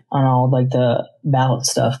fact-checked on all the ballot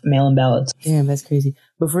stuff, mail-in ballots. Damn, that's crazy.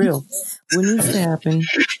 But for real, what needs to happen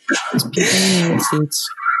is people in the United States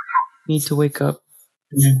need to wake up.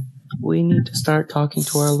 Mm-hmm. We need to start talking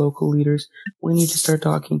to our local leaders. We need to start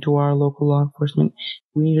talking to our local law enforcement.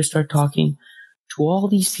 We need to start talking to all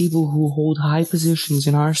these people who hold high positions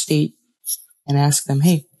in our state and ask them,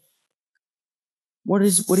 hey, what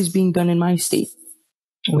is being done in my state?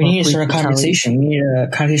 We need to start a conversation. We need a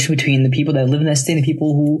conversation between the people that live in that state and the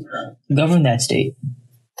people who govern that state.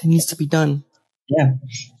 It needs to be done. Yeah.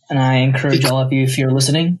 And I encourage all of you, if you're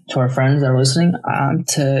listening, to our friends that are listening,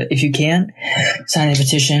 to, if you can, sign a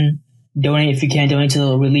petition, donate if you can, donate to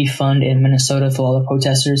the relief fund in Minnesota for all the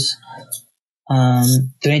protesters.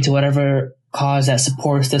 Donate to whatever cause that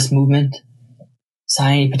supports this movement.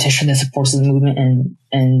 Sign a petition that supports this movement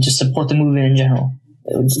and just support the movement in general.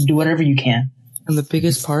 Do whatever you can. And the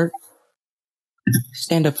biggest part,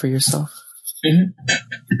 stand up for yourself. Mm-hmm.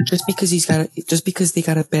 Just because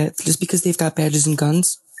they've got badges and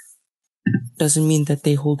guns doesn't mean that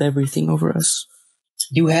they hold everything over us.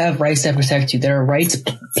 You have rights that protect you. There are rights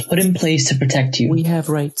put in place to protect you. We have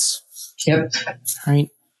rights. Yep. Right.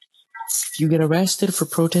 If you get arrested for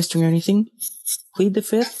protesting or anything, plead the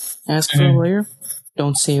fifth, ask for a lawyer,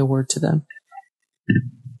 don't say a word to them.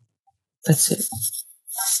 That's it.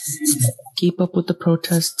 Keep up with the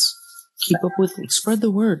protests. Spread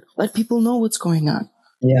the word. Let people know what's going on.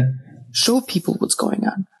 Yeah. Show people what's going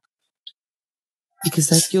on. Because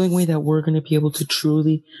that's the only way that we're going to be able to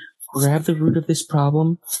truly grab the root of this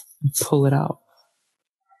problem and pull it out.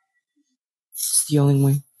 It's the only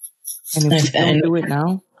way. And if we don't do it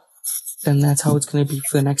now, then that's how it's going to be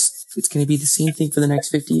it's going to be the same thing for the next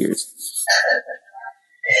 50 years.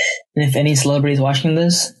 And if any celebrities watching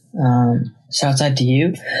this, shouts out to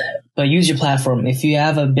you, but use your platform. If you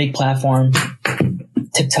have a big platform,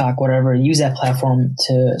 TikTok, whatever, use that platform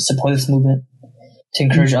to support this movement, to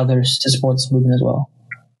encourage others to support this movement as well.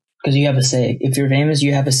 Because you have a say. If you're famous,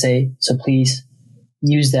 you have a say. So please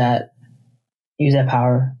use that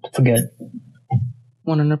power for good.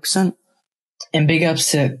 100%. And big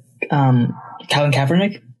ups to Colin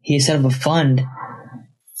Kaepernick. He set up a fund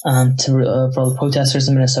for the protesters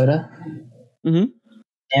in Minnesota. Mm-hmm.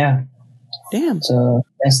 Yeah. Damn. So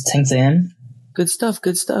thanks to him. Good stuff.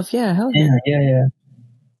 Yeah, hell yeah. Yeah.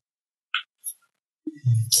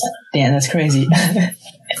 Damn, that's crazy.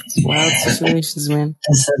 Wild situations, man.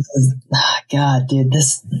 God, dude,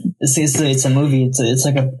 this is it's a movie. It's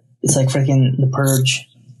like freaking The Purge.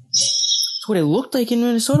 That's what it looked like in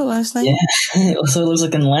Minnesota last night. Yeah, so it looks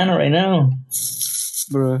like in Atlanta right now,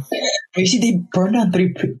 bruh. You see, they burned down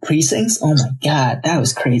 3 precincts. Oh my god, that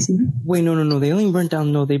was crazy. Wait, no. They only burnt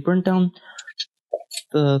down. No, they burnt down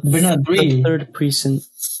the third precinct.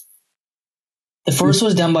 The first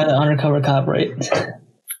was done by the undercover cop, right?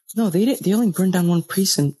 No, they did. They only burned down 1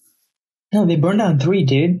 precinct. No, they burned down 3,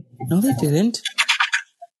 dude. No, they didn't.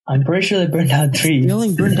 I'm pretty sure they burned down 3. They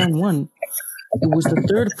only burned down 1. It was the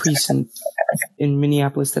 3rd precinct in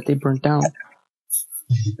Minneapolis that they burnt down.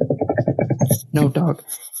 No, dog.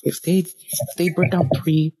 If they burnt down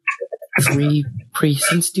 3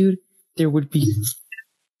 precincts, dude, there would be.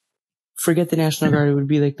 Forget the National Guard. It would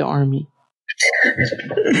be like the army.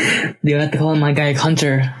 You have to call my guy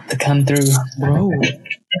Hunter to come through, bro.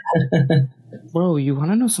 Bro, you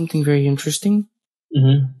want to know something very interesting?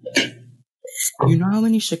 Mm-hmm. You know how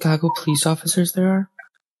many Chicago police officers there are?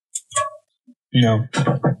 No.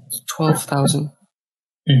 12,000.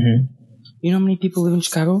 Mm-hmm. You know how many people live in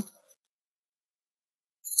Chicago?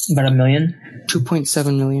 About 1 million?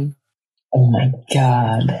 2.7 million. Oh my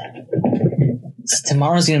god. So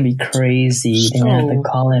tomorrow's gonna be crazy. They're gonna have to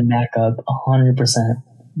call in back up 100%.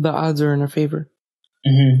 The odds are in our favor.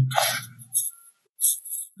 Mm-hmm.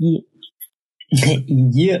 Yeah.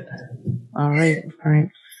 Yeah. All right.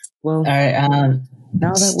 Well, all right.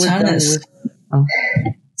 Now that we're done with...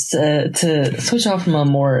 to switch off from a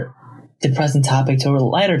more depressing topic to a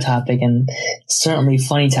lighter topic and certainly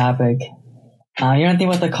funny topic. You know anything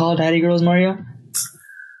about the Call Daddy Girls, Mario?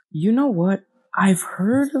 You know what? I've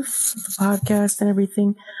heard of the podcast and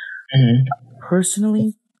everything. Mm-hmm.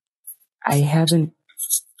 Personally, I haven't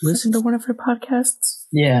listened to one of their podcasts.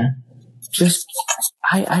 Yeah. Just,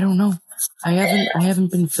 I don't know. I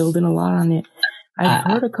haven't been filled in a lot on it. I've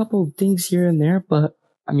heard a couple of things here and there, but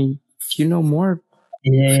I mean, if you know more,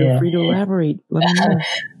 feel free to elaborate. Let me know.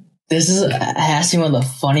 This has to be one of the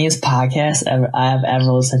funniest podcasts I've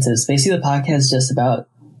ever listened to. It's basically the podcast is just about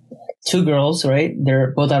two girls, right?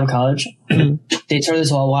 They're both out of college. Mm-hmm. They started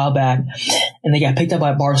this a while back, and they got picked up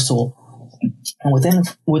by Barstool. And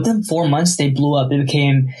within 4 months, they blew up. They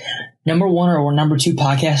became number 1 or number 2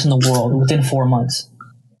 podcast in the world within 4 months.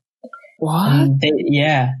 What?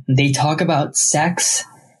 They talk about sex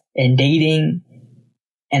and dating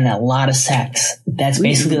and a lot of sex. That's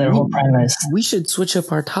basically their whole premise. We should switch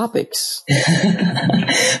up our topics.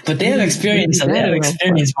 But they have experience. So they have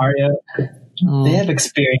experience, Mario. They have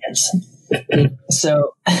experience.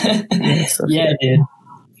 So, yeah, dude.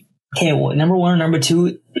 Okay, well, number 1 or number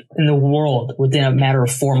 2 in the world within a matter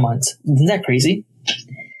of 4 months. Isn't that crazy?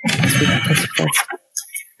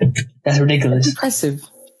 That's ridiculous. Impressive.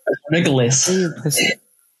 Ridiculous. So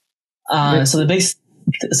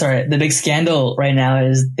the big scandal right now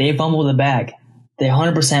is they fumbled the bag. They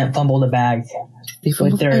 100% fumbled the bag.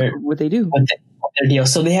 What they do? With their deal.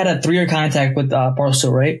 So they had a 3-year contract with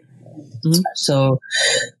Barstool, right? Mm-hmm. So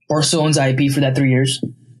Barstool owns IP for that 3 years,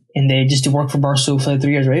 and they just do work for Barstool for the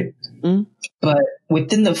 3 years, right? Mm-hmm. But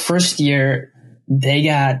within the first year, they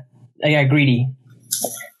got greedy.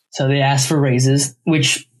 So they asked for raises,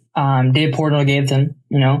 which Dave Portnoy gave them.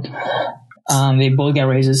 You know, they both got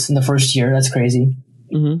raises in the first year. That's crazy.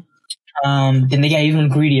 Mm-hmm. Then they got even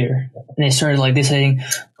greedier, and they started saying,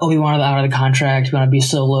 "Oh, we want out of the contract. We want to be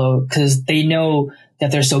so low," because they know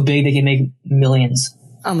that they're so big they can make millions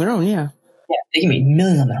on their own. Yeah, they can make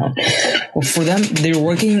millions on their own. Well, for them, they're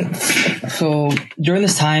working. So during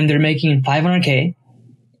this time, they're making $500K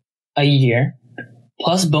a year,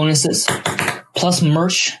 plus bonuses, plus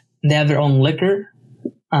merch. They have their own liquor,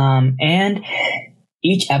 and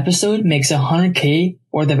each episode makes $100K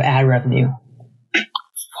worth of ad revenue.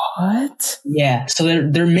 What? Yeah, so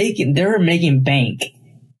they're making bank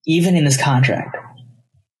even in this contract.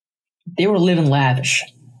 They were living lavish.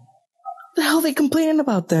 What the hell are they complaining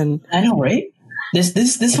about then? I know, right? This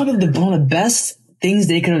is one of the best things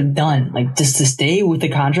they could have done, just to stay with the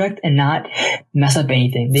contract and not mess up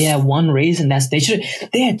anything. They had one raise, and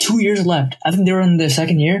they had 2 years left. I think they were in their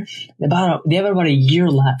second year. They have about a year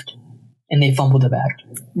left. And they fumbled the bag.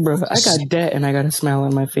 Bro, I got debt and I got a smile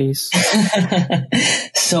on my face.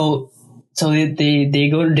 So they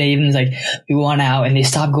go to Dave and he's like, we want out, and they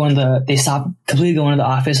stop completely going to the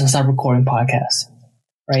office and stop recording podcasts.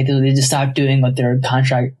 Right? They just stop doing what their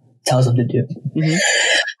contract tells them to do. Mm-hmm.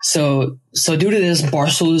 So due to this,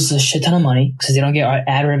 Barstool loses a shit ton of money because they don't get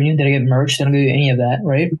ad revenue, they don't get merch, they don't get any of that,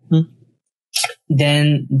 right? Mm-hmm.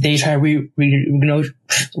 Then they try to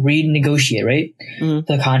renegotiate, right? Mm-hmm.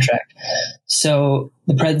 The contract. So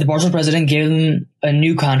the Barstool president gave them a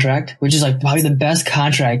new contract, which is probably the best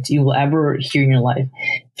contract you will ever hear in your life.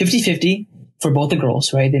 50-50 for both the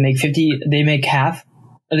girls, right? They make 50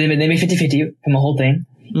 from the whole thing.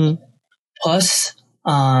 Mm-hmm. Plus,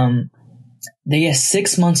 they get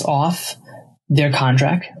 6 months off their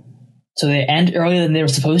contract. So they end earlier than they were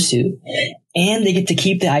supposed to. And they get to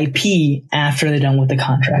keep the IP after they're done with the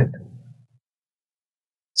contract.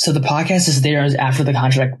 So the podcast is theirs after the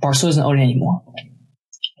contract. Barstool doesn't own it anymore,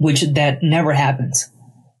 which that never happens.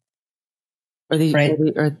 Are they right?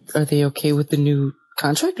 Are they okay with the new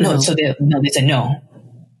contract? No, so they said no.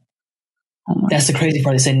 Oh, that's the crazy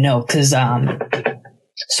part. They said no because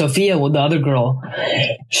Sophia, the other girl,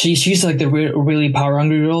 she's the really power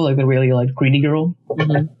hungry girl, the really greedy girl.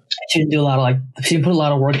 Mm-hmm. She didn't do a lot of she didn't put a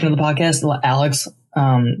lot of work into the podcast. Alex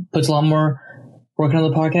puts a lot more work into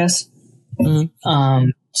the podcast. Mm-hmm.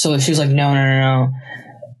 So she was like, no.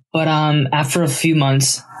 But after a few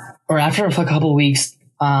months, or after a couple of weeks,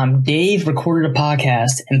 Dave recorded a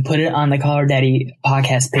podcast and put it on the Call Her Daddy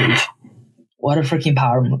podcast page. What a freaking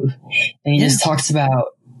power move. And he just talks about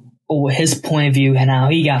his point of view and how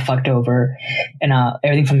he got fucked over and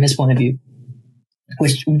everything from his point of view.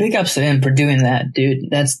 Which, big ups to him for doing that, dude.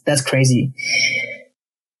 That's crazy.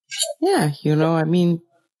 Yeah, I mean,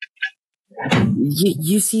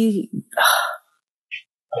 you see,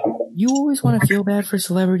 you always want to feel bad for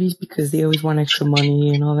celebrities because they always want extra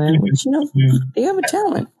money and all that, which, they have a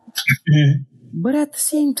talent. But at the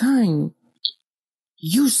same time,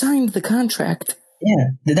 you signed the contract.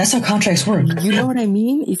 Yeah, that's how contracts work. You know what I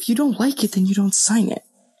mean? If you don't like it, then you don't sign it.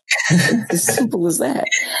 It's as simple as that.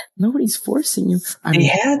 Nobody's forcing you. I mean,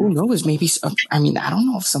 who knows? Maybe, I don't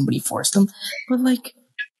know if somebody forced them, but like,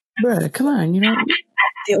 bruh, come on,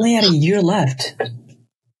 They only had a year left.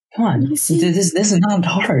 Come on. This is not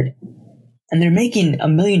hard. And they're making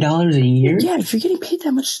 $1 million a year? Yeah, if you're getting paid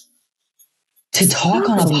that much to talk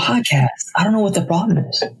on a podcast, I don't know what the problem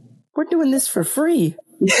is. We're doing this for free.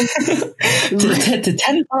 to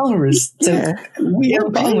 10 followers. Yeah. We are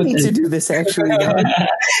paying to do this, actually. What?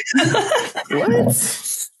 What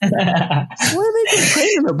are they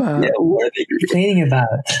complaining about? Yeah, what are they complaining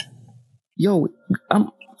about? Yo,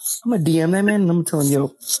 I'm gonna DM that man and I'm telling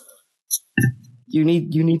him, you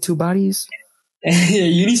need 2 bodies? Yeah,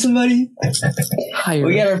 you need somebody? Hire.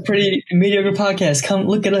 We got a pretty mediocre podcast. Come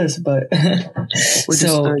look at us. But we're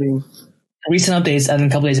just starting. Recent updates, I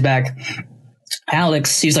think a couple days back,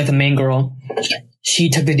 Alex, she's like the main girl. She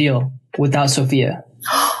took the deal without Sophia.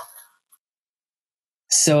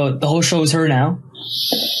 So the whole show is her now.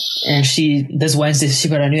 And this Wednesday, she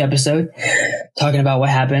put out a new episode talking about what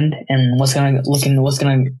happened and what's gonna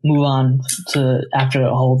move on to after the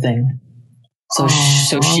whole thing. So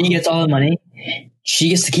she gets all the money. She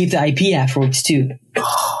gets to keep the IP afterwards too.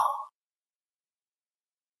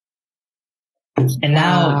 And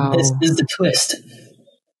now this is the twist.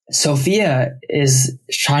 Sophia is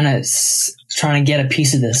trying to get a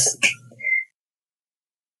piece of this.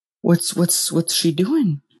 What's she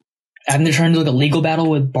doing? And they're trying to do like a legal battle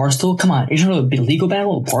with Barstool. Come on, you're trying to do a legal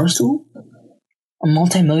battle with Barstool? A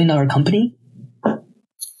multi-million-dollar company?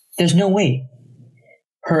 There's no way.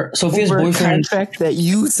 Sophia's over boyfriend, a contract that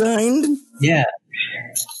you signed? Yeah.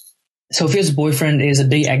 Sophia's boyfriend is a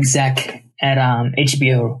big exec at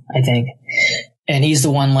HBO, I think. And he's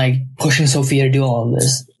the one like pushing Sophia to do all of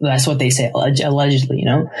this. That's what they say, allegedly,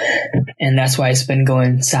 And that's why it's been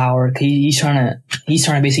going sour. He's trying to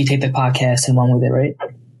basically take the podcast and run with it, right?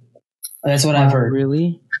 That's what I've heard.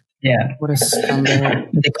 Really? Yeah. What a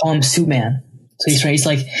scumbag. They call him Suit Man. So he's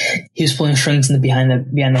like he was pulling strings behind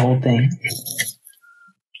the whole thing.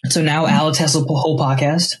 So now Alex has a whole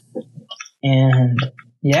podcast, and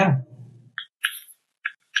yeah,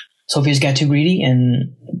 Sophia's got too greedy,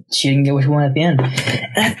 and she didn't get what she wanted at the end.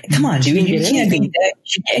 Come on, dude, you can't beat that.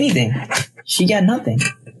 She got anything. She got nothing.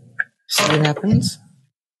 See what happens?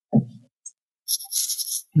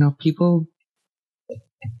 People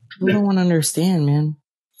don't want to understand, man.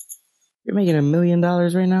 You're making $1 million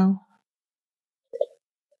right now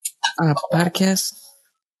on a podcast.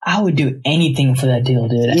 I would do anything for that deal,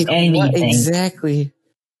 dude. Anything. What exactly?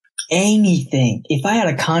 Anything. If I had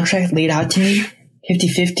a contract laid out to me,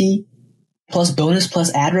 50-50, plus bonus,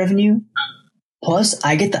 plus ad revenue, plus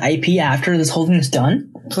I get the IP after this whole thing is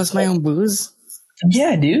done. Plus my own booze?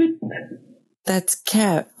 Yeah, dude. That's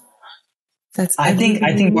cap. I think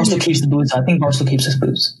Barstool keeps the booze. I think Barstool keeps his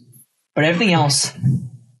booze. But everything else,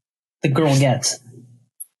 the girl gets.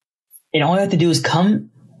 And all you have to do is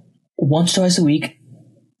come once, twice a week,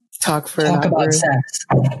 talk about sex.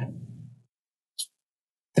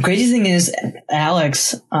 The crazy thing is,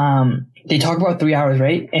 Alex, they talk about 3 hours,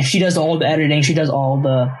 right? And she does all the editing. She does all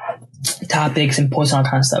the topics and posts on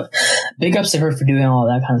all kind of stuff. Big ups to her for doing all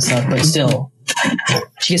that kind of stuff. But still,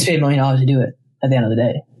 she gets paid $1 million to do it at the end of the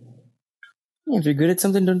day. Yeah, if you're good at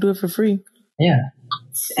something, don't do it for free. Yeah.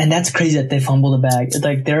 And that's crazy that they fumbled the bag. It's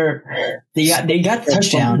like they got the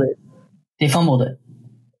touchdown. They fumbled it.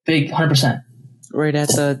 Big 100%. Right at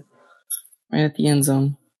the end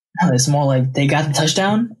zone. No, it's more like they got the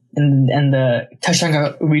touchdown and the touchdown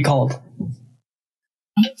got recalled.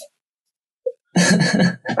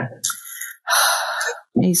 Hey,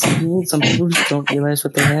 some people just don't realize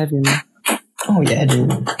what they have, Oh yeah,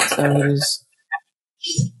 dude. So it is.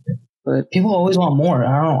 But people always want more.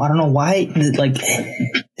 I don't know why. Like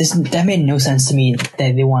that made no sense to me that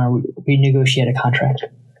they want to renegotiate a contract.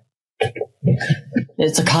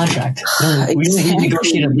 It's a contract. We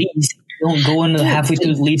renegotiate a lease. don't go into halfway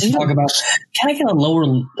through the lead to talk about, can I get a lower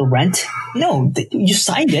rent? No, you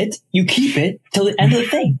signed it. You keep it till the end of the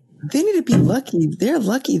thing. They need to be lucky. They're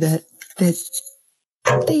lucky that they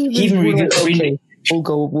even okay,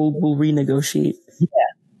 we'll renegotiate. Yeah.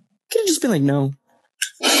 Could have just been like, no.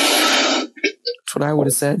 That's what I would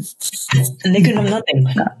have said. And they could have nothing.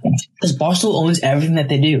 Because Barstool owns everything that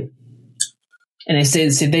they do. And they say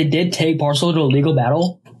if they did take Barstool to a legal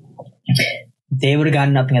battle, they would have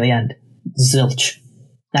gotten nothing at the end. Zilch.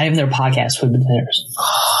 Not even their podcast would have been theirs.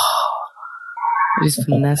 They just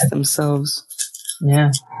finesse themselves.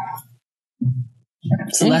 Yeah.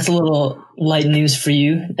 So that's a little light news for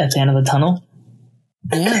you at the end of the tunnel.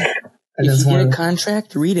 Yeah. If you get a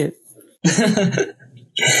contract, read it.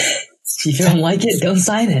 If you don't like it, don't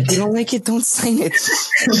sign it. If you don't like it, don't sign it.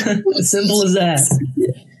 Simple as that.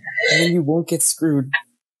 And then you won't get screwed.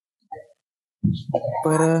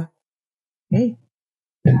 But, hey.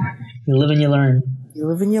 You live and you learn. You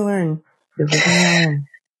live and you learn. You live and you learn.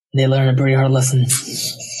 They learn a pretty hard lesson.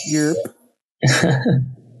 Yep.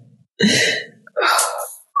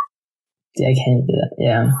 Yeah, I can't do that.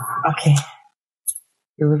 Yeah. Okay.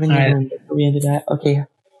 You live and you learn. We ended that. Okay.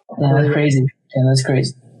 Yeah, that's crazy. Yeah, that's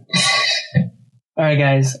crazy. All right,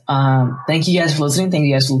 guys. Thank you guys for listening. Thank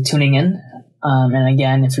you guys for tuning in. And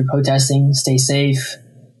again, if you're protesting, stay safe.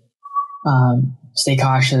 Stay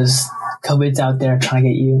cautious. COVID's out there trying to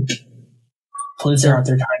get you. Police are out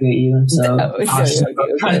there trying to get you. So be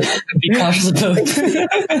cautious about it.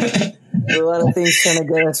 There's a lot of things trying to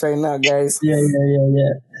get us right now, guys. Yeah.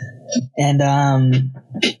 And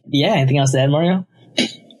anything else to add, Mario?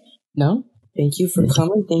 No. Thank you for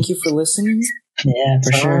coming. Thank you for listening. Yeah,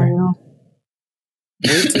 for sure.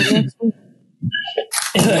 Wait till next week.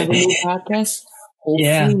 Another new podcast.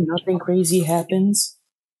 Hopefully nothing crazy happens.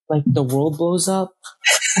 Like the world blows up.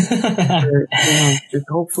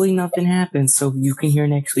 Hopefully nothing happens so you can hear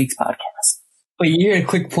next week's podcast. But you hear a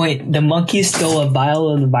quick point. The monkey stole a vial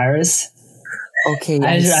of the virus. Okay.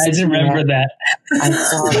 I just remember that. I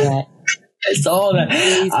saw that. I saw that.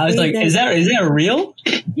 I was like, is that real?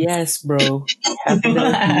 Yes, bro. Happened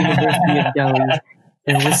at the University of Delhi.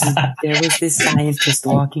 There was this scientist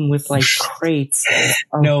walking with like crates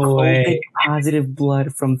of COVID positive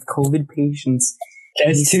blood from COVID patients.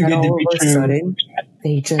 That's too good to be true. All of a sudden,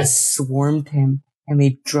 they just swarmed him and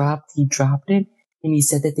he dropped it and he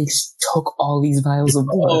said that they just took all these vials of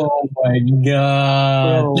blood. Oh my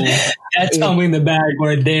god. Bro, that's humbling the bag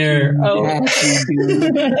right there. Dude. I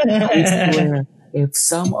swear. If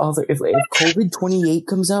COVID-28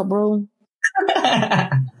 comes out, bro,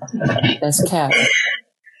 that's cap.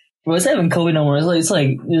 Bro, it's not even COVID no more. It's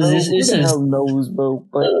like who the hell knows, bro?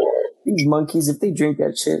 But these monkeys, if they drink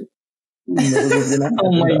that shit, who knows what's gonna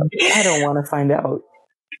happen? I don't want to find out.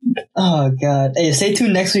 Oh god! Hey, stay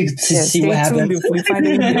tuned next week to see what happens. If we find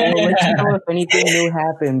anything, we'll let you know if anything new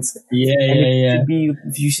happens. Yeah.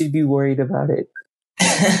 You should be worried about it.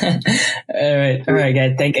 All right,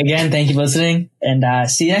 guys. Thank you for listening, and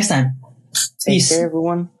see you next time. Peace. Take care,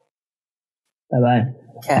 everyone. Bye-bye.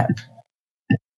 Cat.